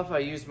and stuff, I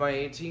use my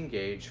 18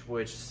 gauge,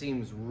 which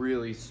seems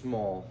really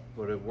small,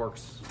 but it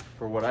works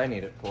for what I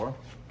need it for.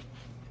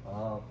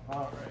 All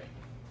right.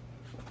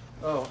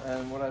 Oh,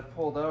 and what I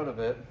pulled out of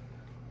it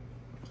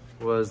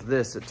was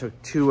this. It took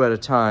 2 at a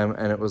time,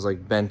 and it was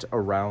like bent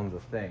around the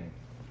thing.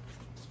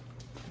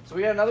 So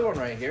we got another one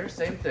right here,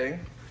 same thing,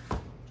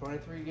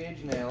 23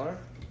 gauge nailer.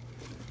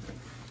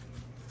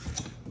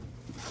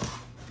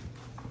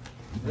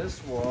 This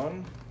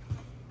one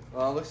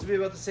looks to be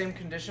about the same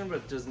condition,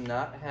 but does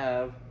not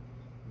have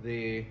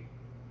the,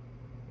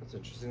 that's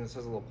interesting, this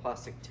has a little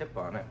plastic tip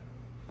on it.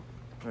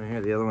 Right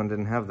here, the other one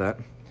didn't have that.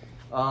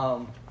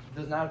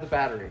 Does not have the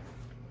battery.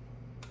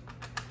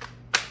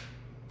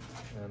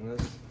 And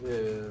this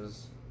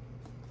is,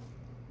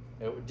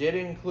 it did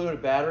include a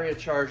battery, a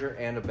charger,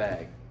 and a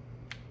bag.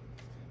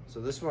 So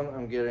this one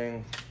I'm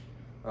getting,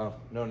 oh,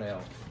 no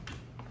nails.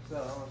 So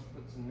let's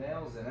put some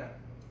nails in it.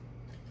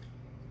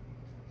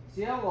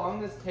 See how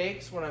long this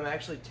takes when I'm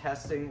actually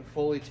testing,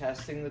 fully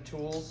testing the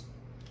tools?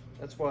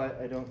 That's why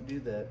I don't do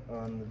that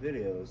on the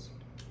videos.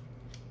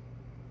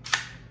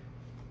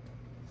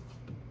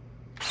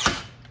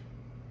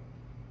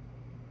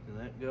 Did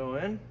that go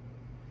in?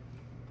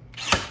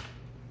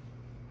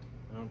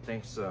 I don't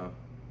think so.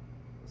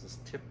 Does this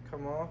tip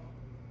come off?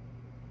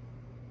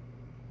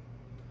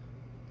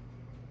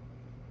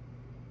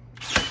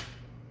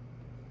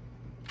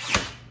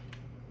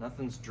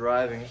 Nothing's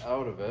driving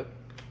out of it.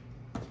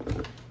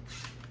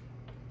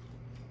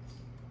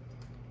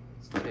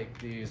 Let's take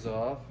these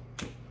off.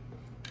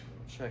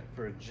 Check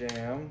for a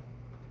jam.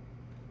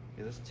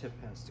 Okay, this tip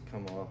has to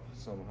come off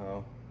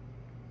somehow.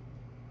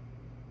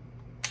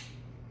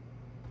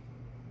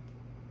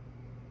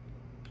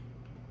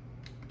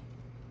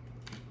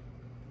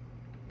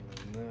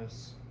 And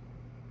this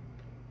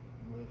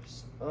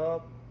lifts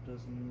up.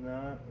 Does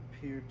not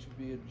appear to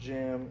be a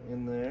jam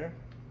in there.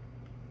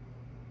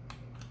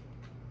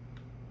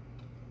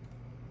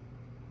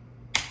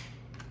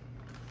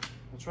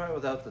 We'll try it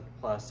without the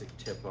plastic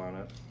tip on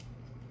it.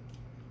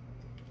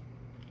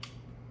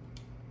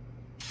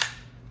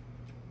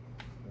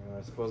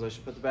 I suppose I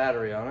should put the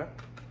battery on it.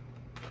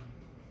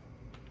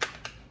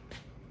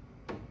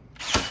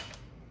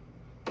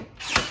 That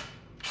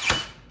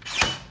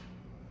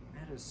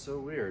is so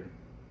weird.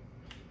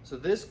 So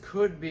this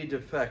could be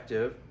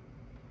defective.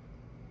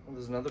 Oh,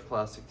 there's another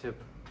plastic tip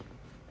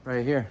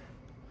right here.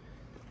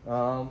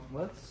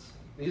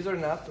 These are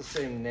not the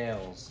same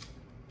nails.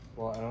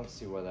 Well, I don't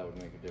see why that would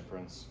make a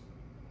difference.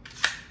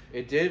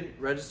 It did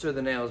register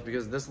the nails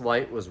because this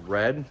light was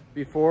red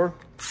before.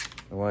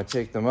 And when I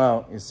take them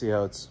out, you see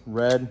how it's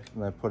red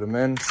and I put them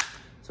in.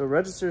 So it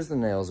registers the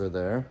nails are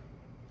there.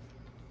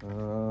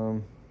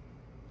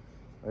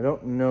 I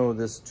don't know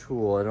this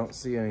tool. I don't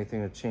see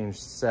anything to change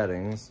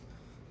settings.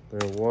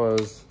 There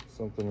was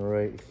something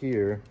right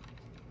here.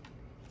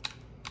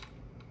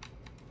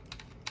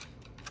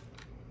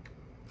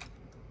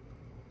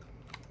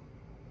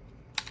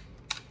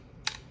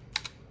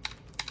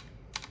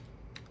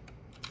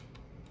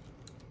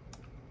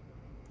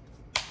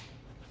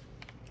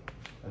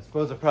 I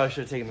suppose I probably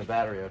should have taken the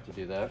battery out to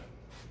do that.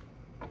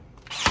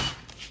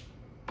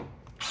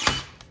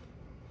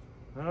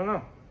 I don't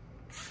know.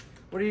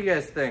 What do you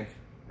guys think?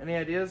 Any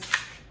ideas?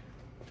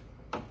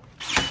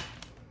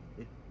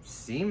 It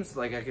seems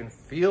like I can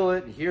feel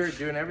it, hear it,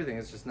 doing everything.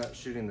 It's just not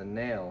shooting the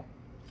nail.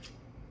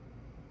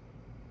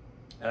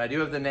 And I do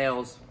have the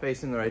nails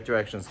facing the right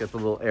direction. It's got the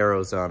little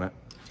arrows on it.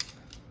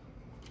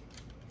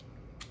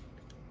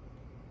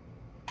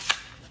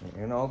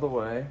 They're in all the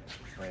way.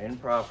 They're in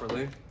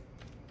properly.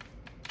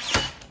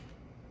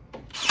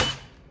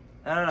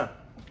 I don't know.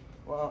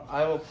 Well,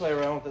 I will play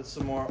around with it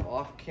some more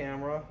off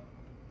camera.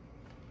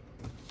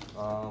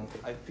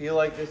 I feel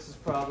like this is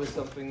probably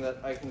something that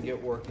I can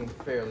get working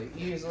fairly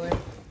easily,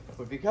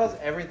 but because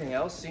everything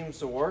else seems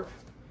to work,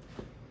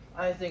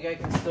 I think I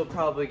can still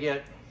probably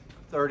get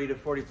 30 to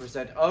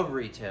 40% of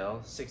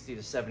retail, 60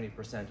 to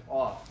 70%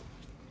 off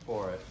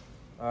for it.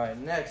 All right,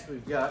 next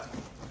we've got,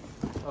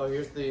 oh,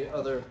 here's the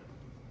other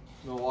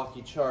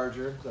Milwaukee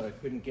charger that I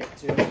couldn't get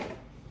to.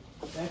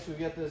 Next we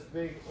get this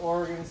big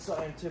Oregon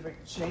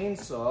Scientific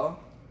chainsaw.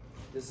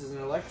 This is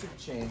an electric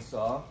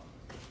chainsaw,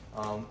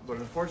 but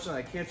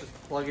unfortunately I can't just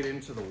plug it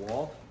into the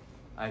wall.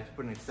 I have to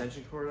put an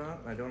extension cord on it.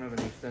 I don't have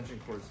any extension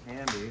cords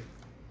handy.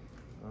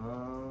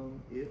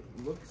 It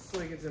looks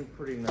like it's in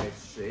pretty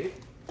nice shape.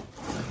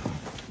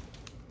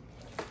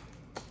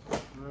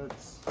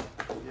 Let's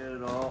get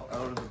it all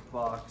out of the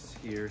box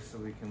here so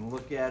we can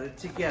look at it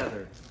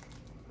together.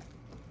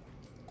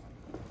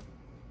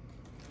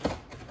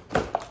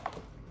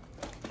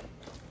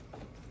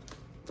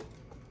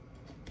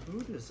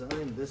 Who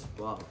designed this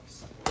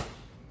box?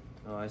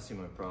 Oh, I see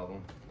my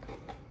problem.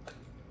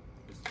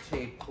 Just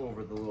tape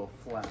over the little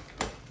flap.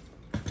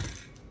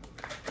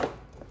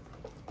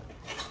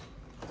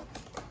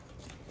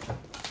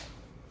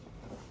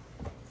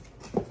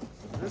 So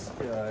this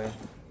guy,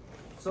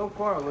 so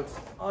far, looks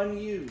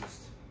unused.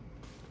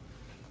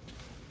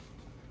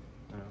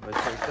 If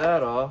I take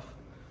that off,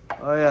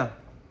 oh yeah,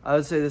 I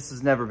would say this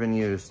has never been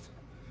used.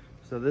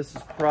 So this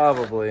is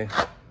probably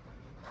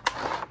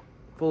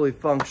fully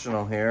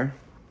functional here.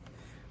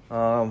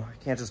 I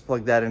can't just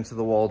plug that into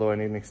the wall, though I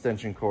need an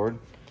extension cord.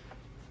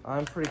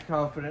 I'm pretty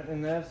confident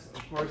in this.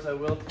 Of course, I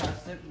will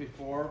test it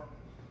before,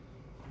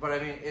 but I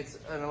mean, it's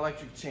an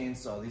electric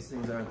chainsaw. These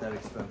things aren't that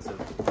expensive.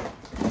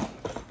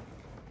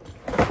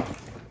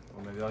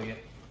 Or maybe I'll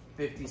get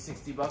 50,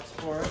 60 bucks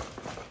for it.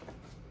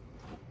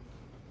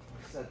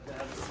 Set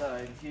that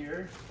aside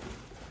here.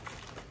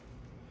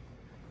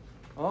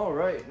 All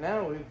right,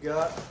 now we've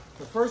got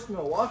the first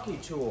Milwaukee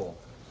tool.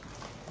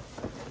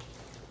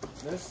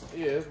 This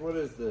is, what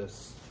is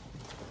this?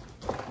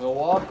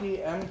 Milwaukee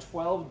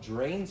M12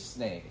 Drain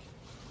Snake.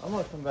 I'm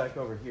gonna come back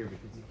over here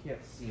because you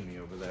can't see me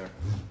over there.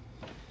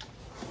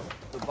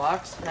 The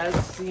box has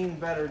seen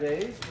better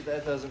days, but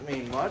that doesn't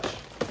mean much.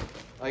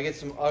 I get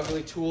some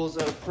ugly tools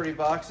out of pretty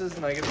boxes,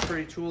 and I get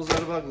pretty tools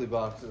out of ugly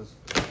boxes.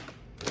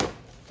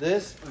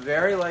 This,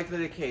 very likely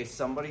the case,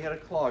 somebody had a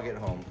clog at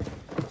home.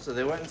 So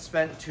they went and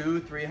spent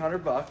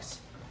 $200-300 bucks.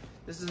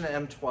 This is an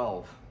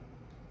M12.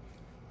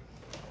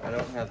 I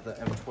don't have the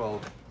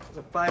M12. There's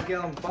a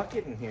 5-gallon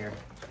bucket in here.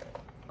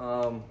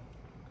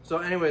 So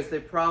anyways, they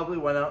probably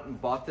went out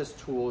and bought this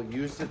tool,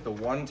 used it the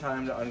one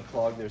time to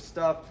unclog their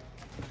stuff,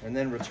 and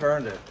then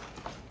returned it.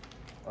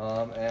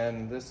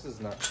 And this is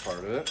not part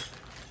of it.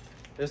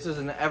 This is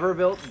an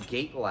Everbuilt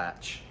gate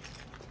latch.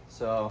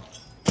 So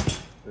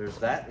there's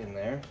that in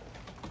there.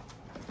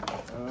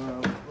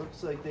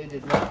 Looks like they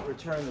did not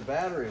return the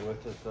battery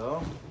with it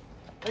though.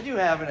 I do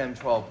have an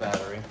M12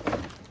 battery,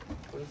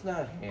 but it's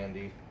not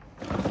handy.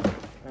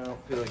 I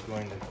don't feel like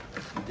going to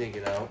dig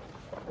it out.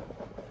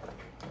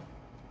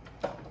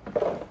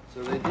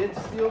 So they did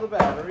steal the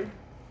battery.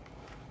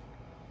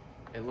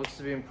 It looks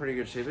to be in pretty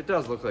good shape. It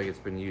does look like it's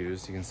been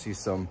used. You can see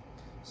some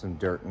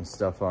dirt and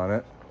stuff on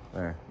it.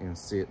 There, you can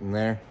see it in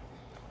there.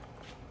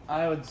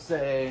 I would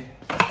say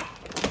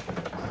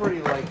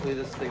pretty likely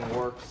this thing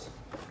works.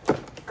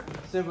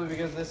 Simply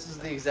because this is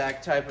the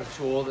exact type of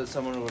tool that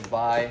someone would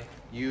buy,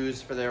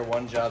 use for their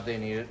one job they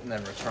need it, and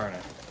then return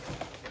it.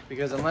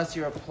 Because unless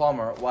you're a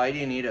plumber, why do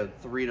you need a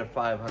 $300 to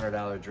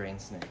 $500 drain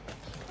snake?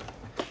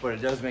 But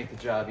it does make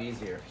the job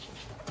easier.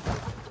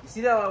 You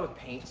see that a lot with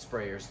paint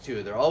sprayers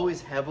too. They're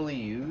always heavily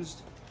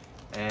used,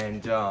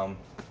 and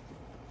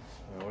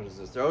what is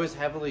this? They're always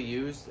heavily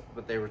used,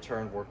 but they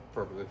return work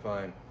perfectly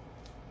fine.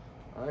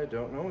 I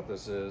don't know what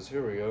this is.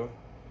 Here we go.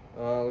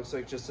 Looks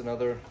like just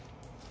another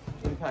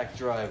impact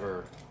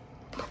driver.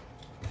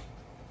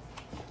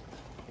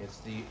 It's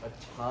the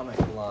Atomic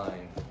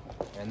line,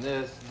 and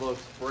this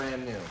looks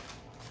brand new.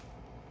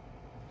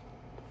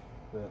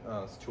 But,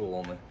 oh, it's tool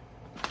only.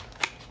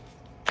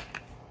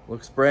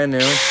 Looks brand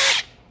new.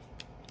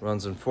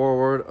 Runs in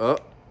forward. Oh,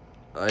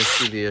 I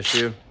see the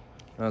issue.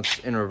 No, it's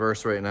in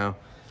reverse right now.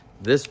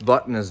 This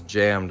button is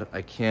jammed.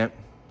 I can't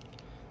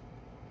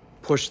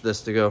push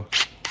this to go.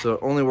 So it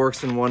only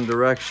works in one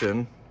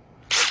direction.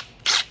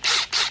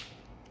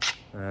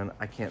 And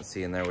I can't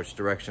see in there which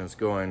direction it's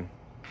going.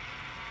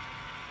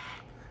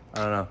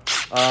 I don't know.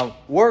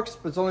 Works,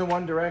 but it's only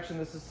one direction.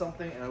 This is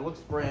something, and it looks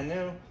brand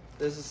new.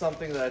 This is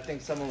something that I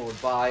think someone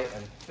would buy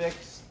and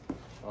fix.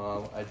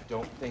 I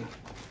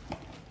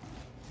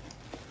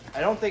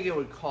don't think it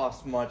would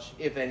cost much,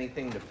 if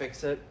anything, to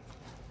fix it.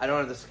 I don't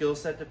have the skill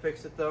set to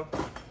fix it though.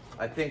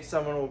 I think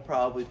someone will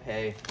probably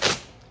pay.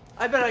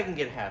 I bet I can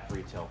get half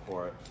retail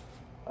for it.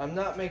 I'm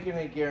not making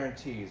any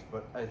guarantees,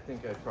 but I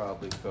think I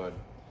probably could.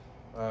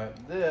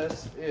 Alright,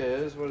 this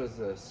is, what is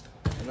this?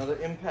 Another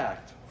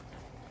impact.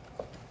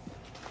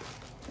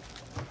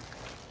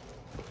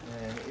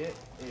 And it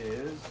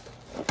is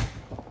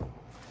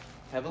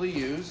heavily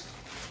used.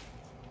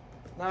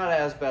 Not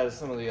as bad as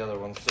some of the other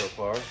ones so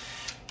far.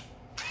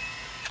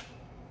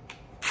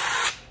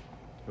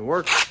 It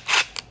works.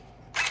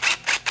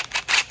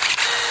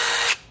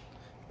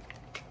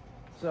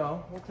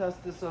 So, we'll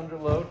test this under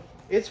load.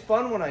 It's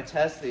fun when I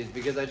test these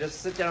because I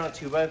just sit down a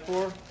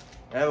 2x4 and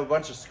I have a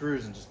bunch of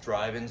screws and just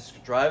drive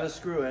a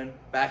screw in,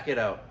 back it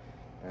out.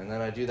 And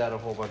then I do that a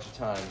whole bunch of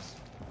times.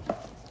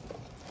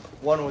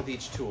 One with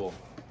each tool.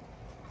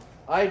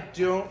 I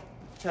don't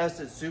test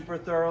it super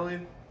thoroughly.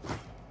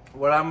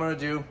 What I'm gonna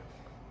do,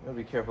 I'm gonna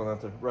be careful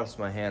not to rust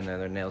my hand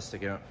there, nails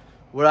sticking out.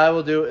 What I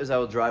will do is I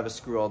will drive a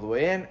screw all the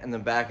way in and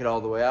then back it all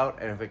the way out.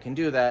 And if it can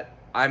do that,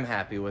 I'm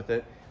happy with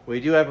it. We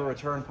do have a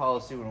return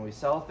policy when we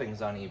sell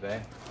things on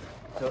eBay.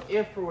 So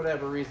if for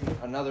whatever reason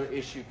another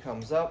issue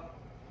comes up,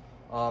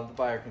 The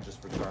buyer can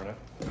just return it.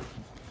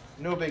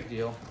 No big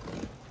deal.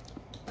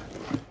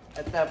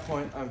 At that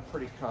point, I'm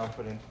pretty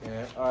confident in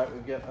it. All right,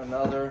 we've got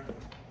another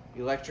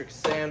electric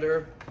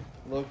sander.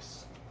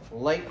 Looks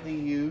lightly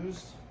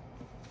used.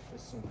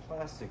 There's some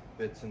plastic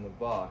bits in the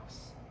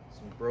box.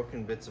 Some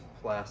broken bits of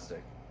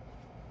plastic.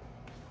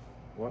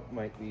 What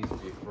might these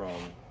be from?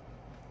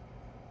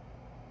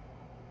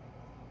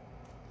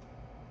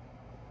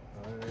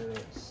 I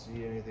don't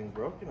see anything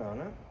broken on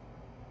it.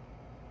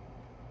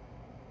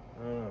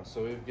 I don't know.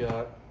 So we've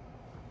got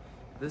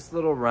this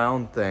little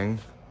round thing,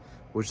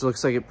 which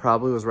looks like it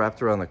probably was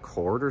wrapped around the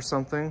cord or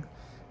something.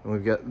 And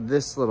we've got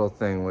this little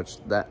thing,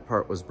 which that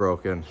part was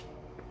broken.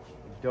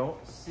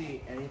 Don't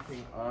see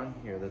anything on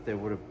here that they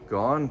would have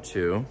gone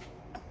to.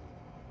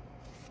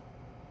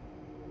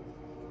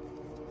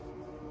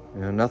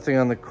 You know, nothing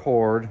on the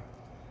cord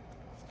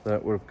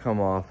that would have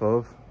come off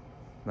of.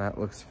 That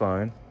looks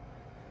fine.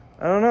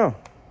 I don't know.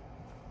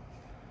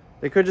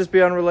 They could just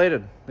be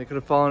unrelated. They could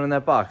have fallen in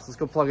that box. Let's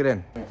go plug it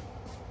in.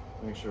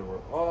 Make sure we're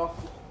off.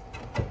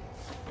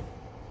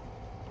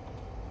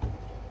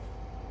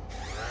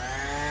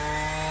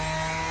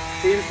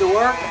 Seems to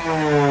work.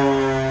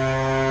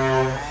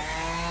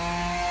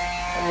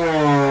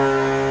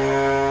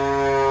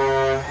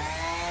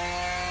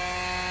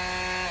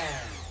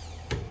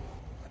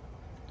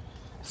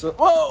 So,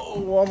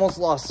 whoa, almost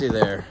lost you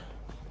there.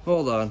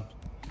 Hold on.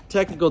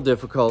 Technical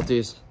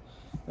difficulties.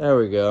 There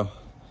we go.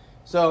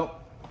 So,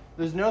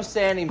 there's no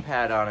sanding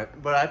pad on it,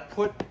 but I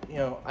put,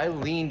 I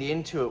leaned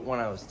into it when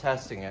I was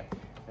testing it,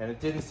 and it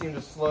didn't seem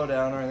to slow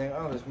down or anything.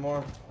 Oh, there's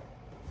more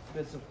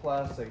bits of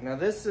plastic. Now,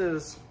 this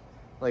is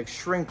like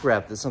shrink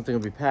wrap that something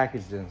would be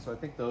packaged in, so I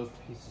think those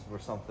pieces were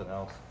something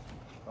else.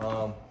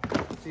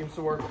 Seems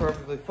to work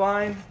perfectly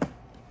fine.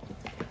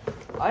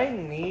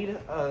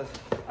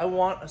 I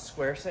want a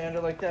square sander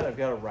like that. I've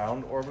got a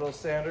round orbital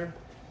sander,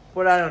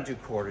 but I don't do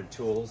corded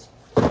tools.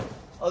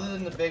 Other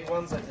than the big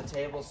ones like the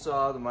table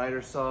saw, the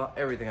miter saw,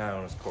 everything I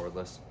own is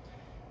cordless.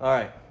 All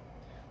right,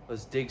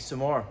 let's dig some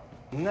more.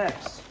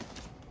 Next,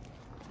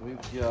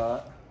 we've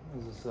got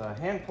this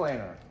hand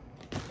planer.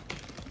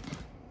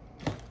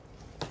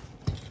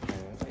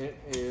 And it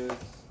is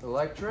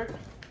electric.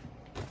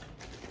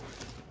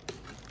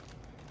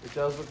 It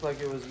does look like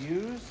it was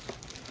used.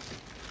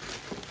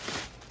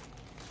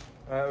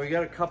 All right, we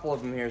got a couple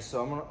of them here,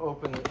 so I'm gonna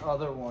open the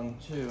other one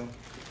too, and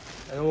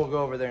then we'll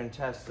go over there and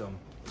test them.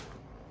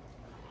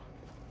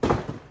 So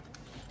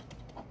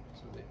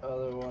the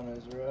other one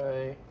is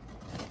right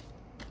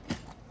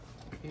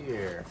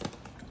here.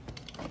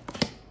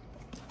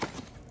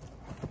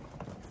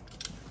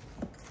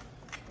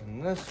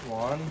 And this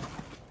one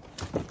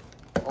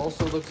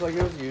also looks like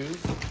it was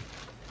used.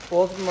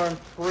 Both of them are in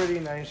pretty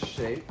nice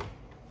shape,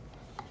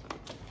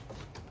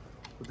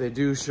 but they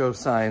do show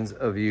signs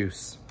of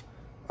use.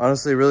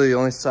 Honestly, really the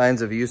only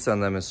signs of use on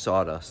them is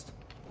sawdust.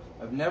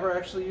 I've never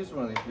actually used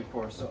one of these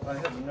before, so I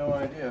have no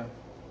idea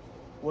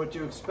what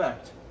to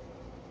expect.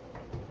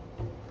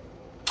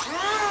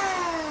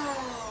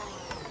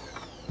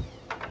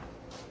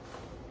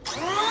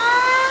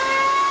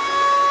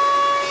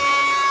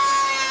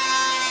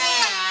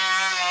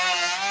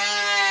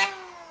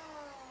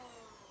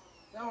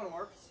 That one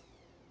works.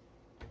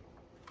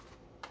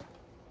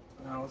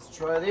 Now let's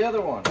try the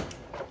other one.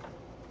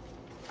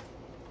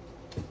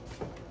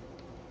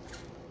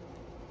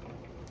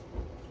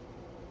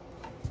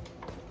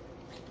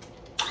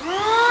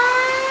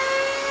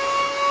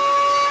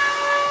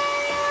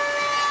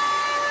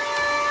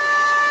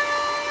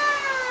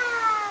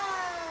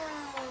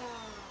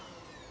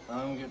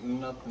 I'm getting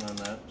nothing on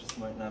that. It just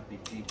might not be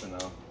deep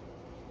enough.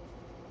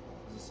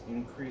 Is this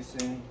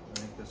increasing? I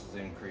think this is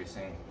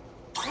increasing.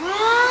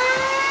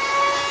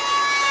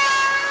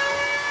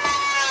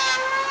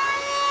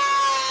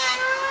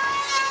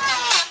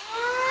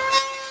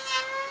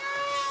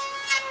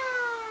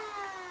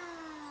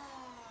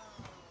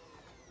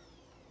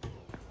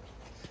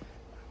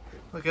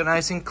 Looking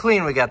nice and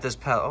clean. We got this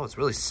pallet. Oh, it's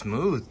really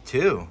smooth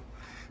too.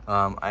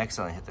 I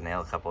accidentally hit the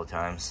nail a couple of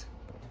times.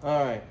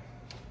 All right.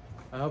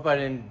 I hope I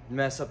didn't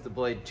mess up the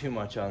blade too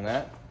much on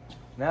that.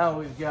 Now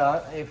we've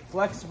got a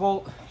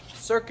flexible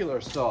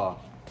circular saw.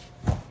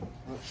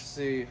 Let's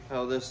see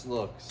how this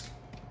looks.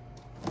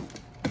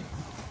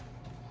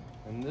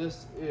 And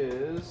this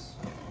is,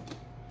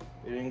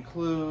 it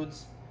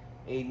includes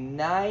a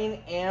 9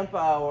 amp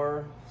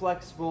hour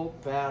flexible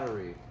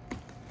battery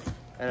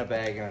and a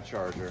bag and a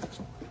charger.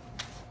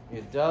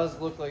 It does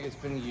look like it's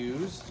been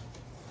used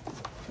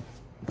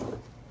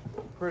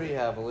pretty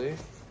heavily.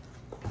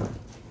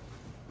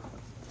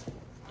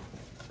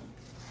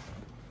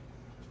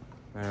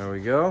 There we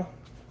go.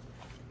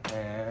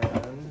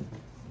 And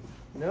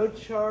no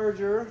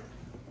charger.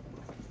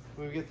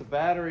 We get the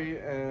battery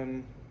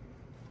and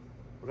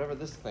whatever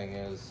this thing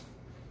is.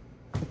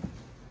 I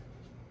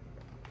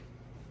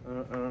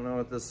don't know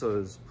what this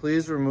is.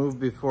 Please remove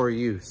before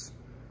use.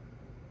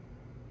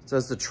 It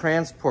says to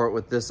transport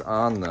with this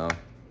on though.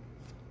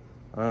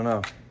 I don't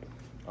know.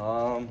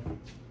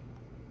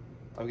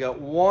 I've got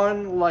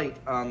one light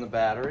on the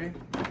battery.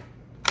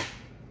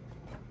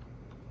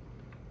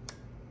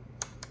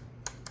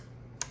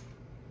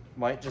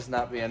 might just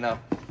not be enough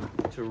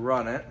to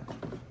run it.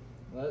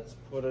 Let's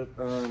put it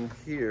on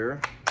here.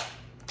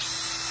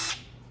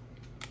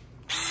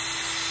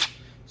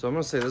 So I'm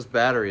gonna say this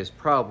battery is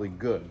probably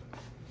good.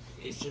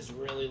 It's just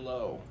really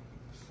low.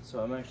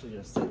 So I'm actually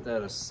gonna set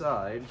that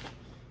aside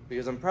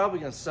because I'm probably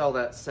gonna sell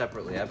that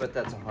separately. I bet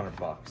that's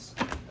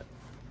 $100.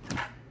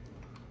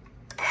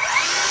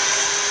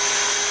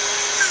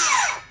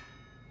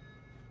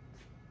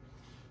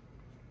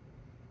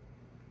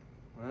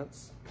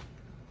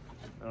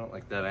 I don't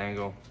like that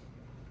angle.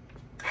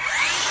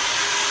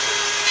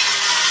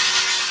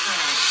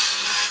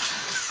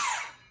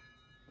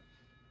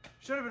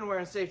 Should have been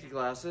wearing safety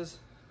glasses.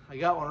 I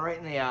got one right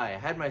in the eye. I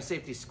had my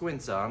safety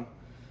squints on,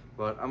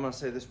 but I'm gonna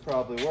say this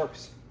probably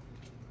works.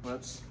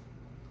 Let's.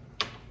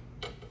 All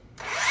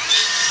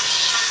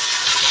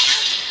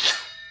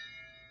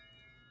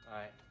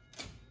right.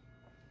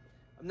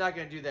 I'm not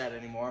gonna do that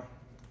anymore.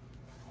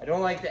 I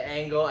don't like the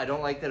angle. I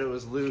don't like that it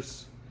was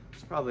loose.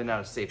 It's probably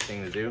not a safe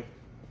thing to do.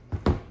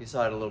 You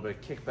saw I had a little bit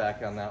of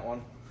kickback on that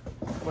one,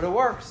 but it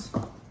works.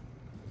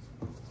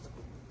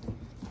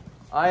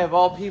 I, of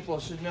all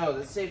people, should know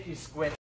that safety squint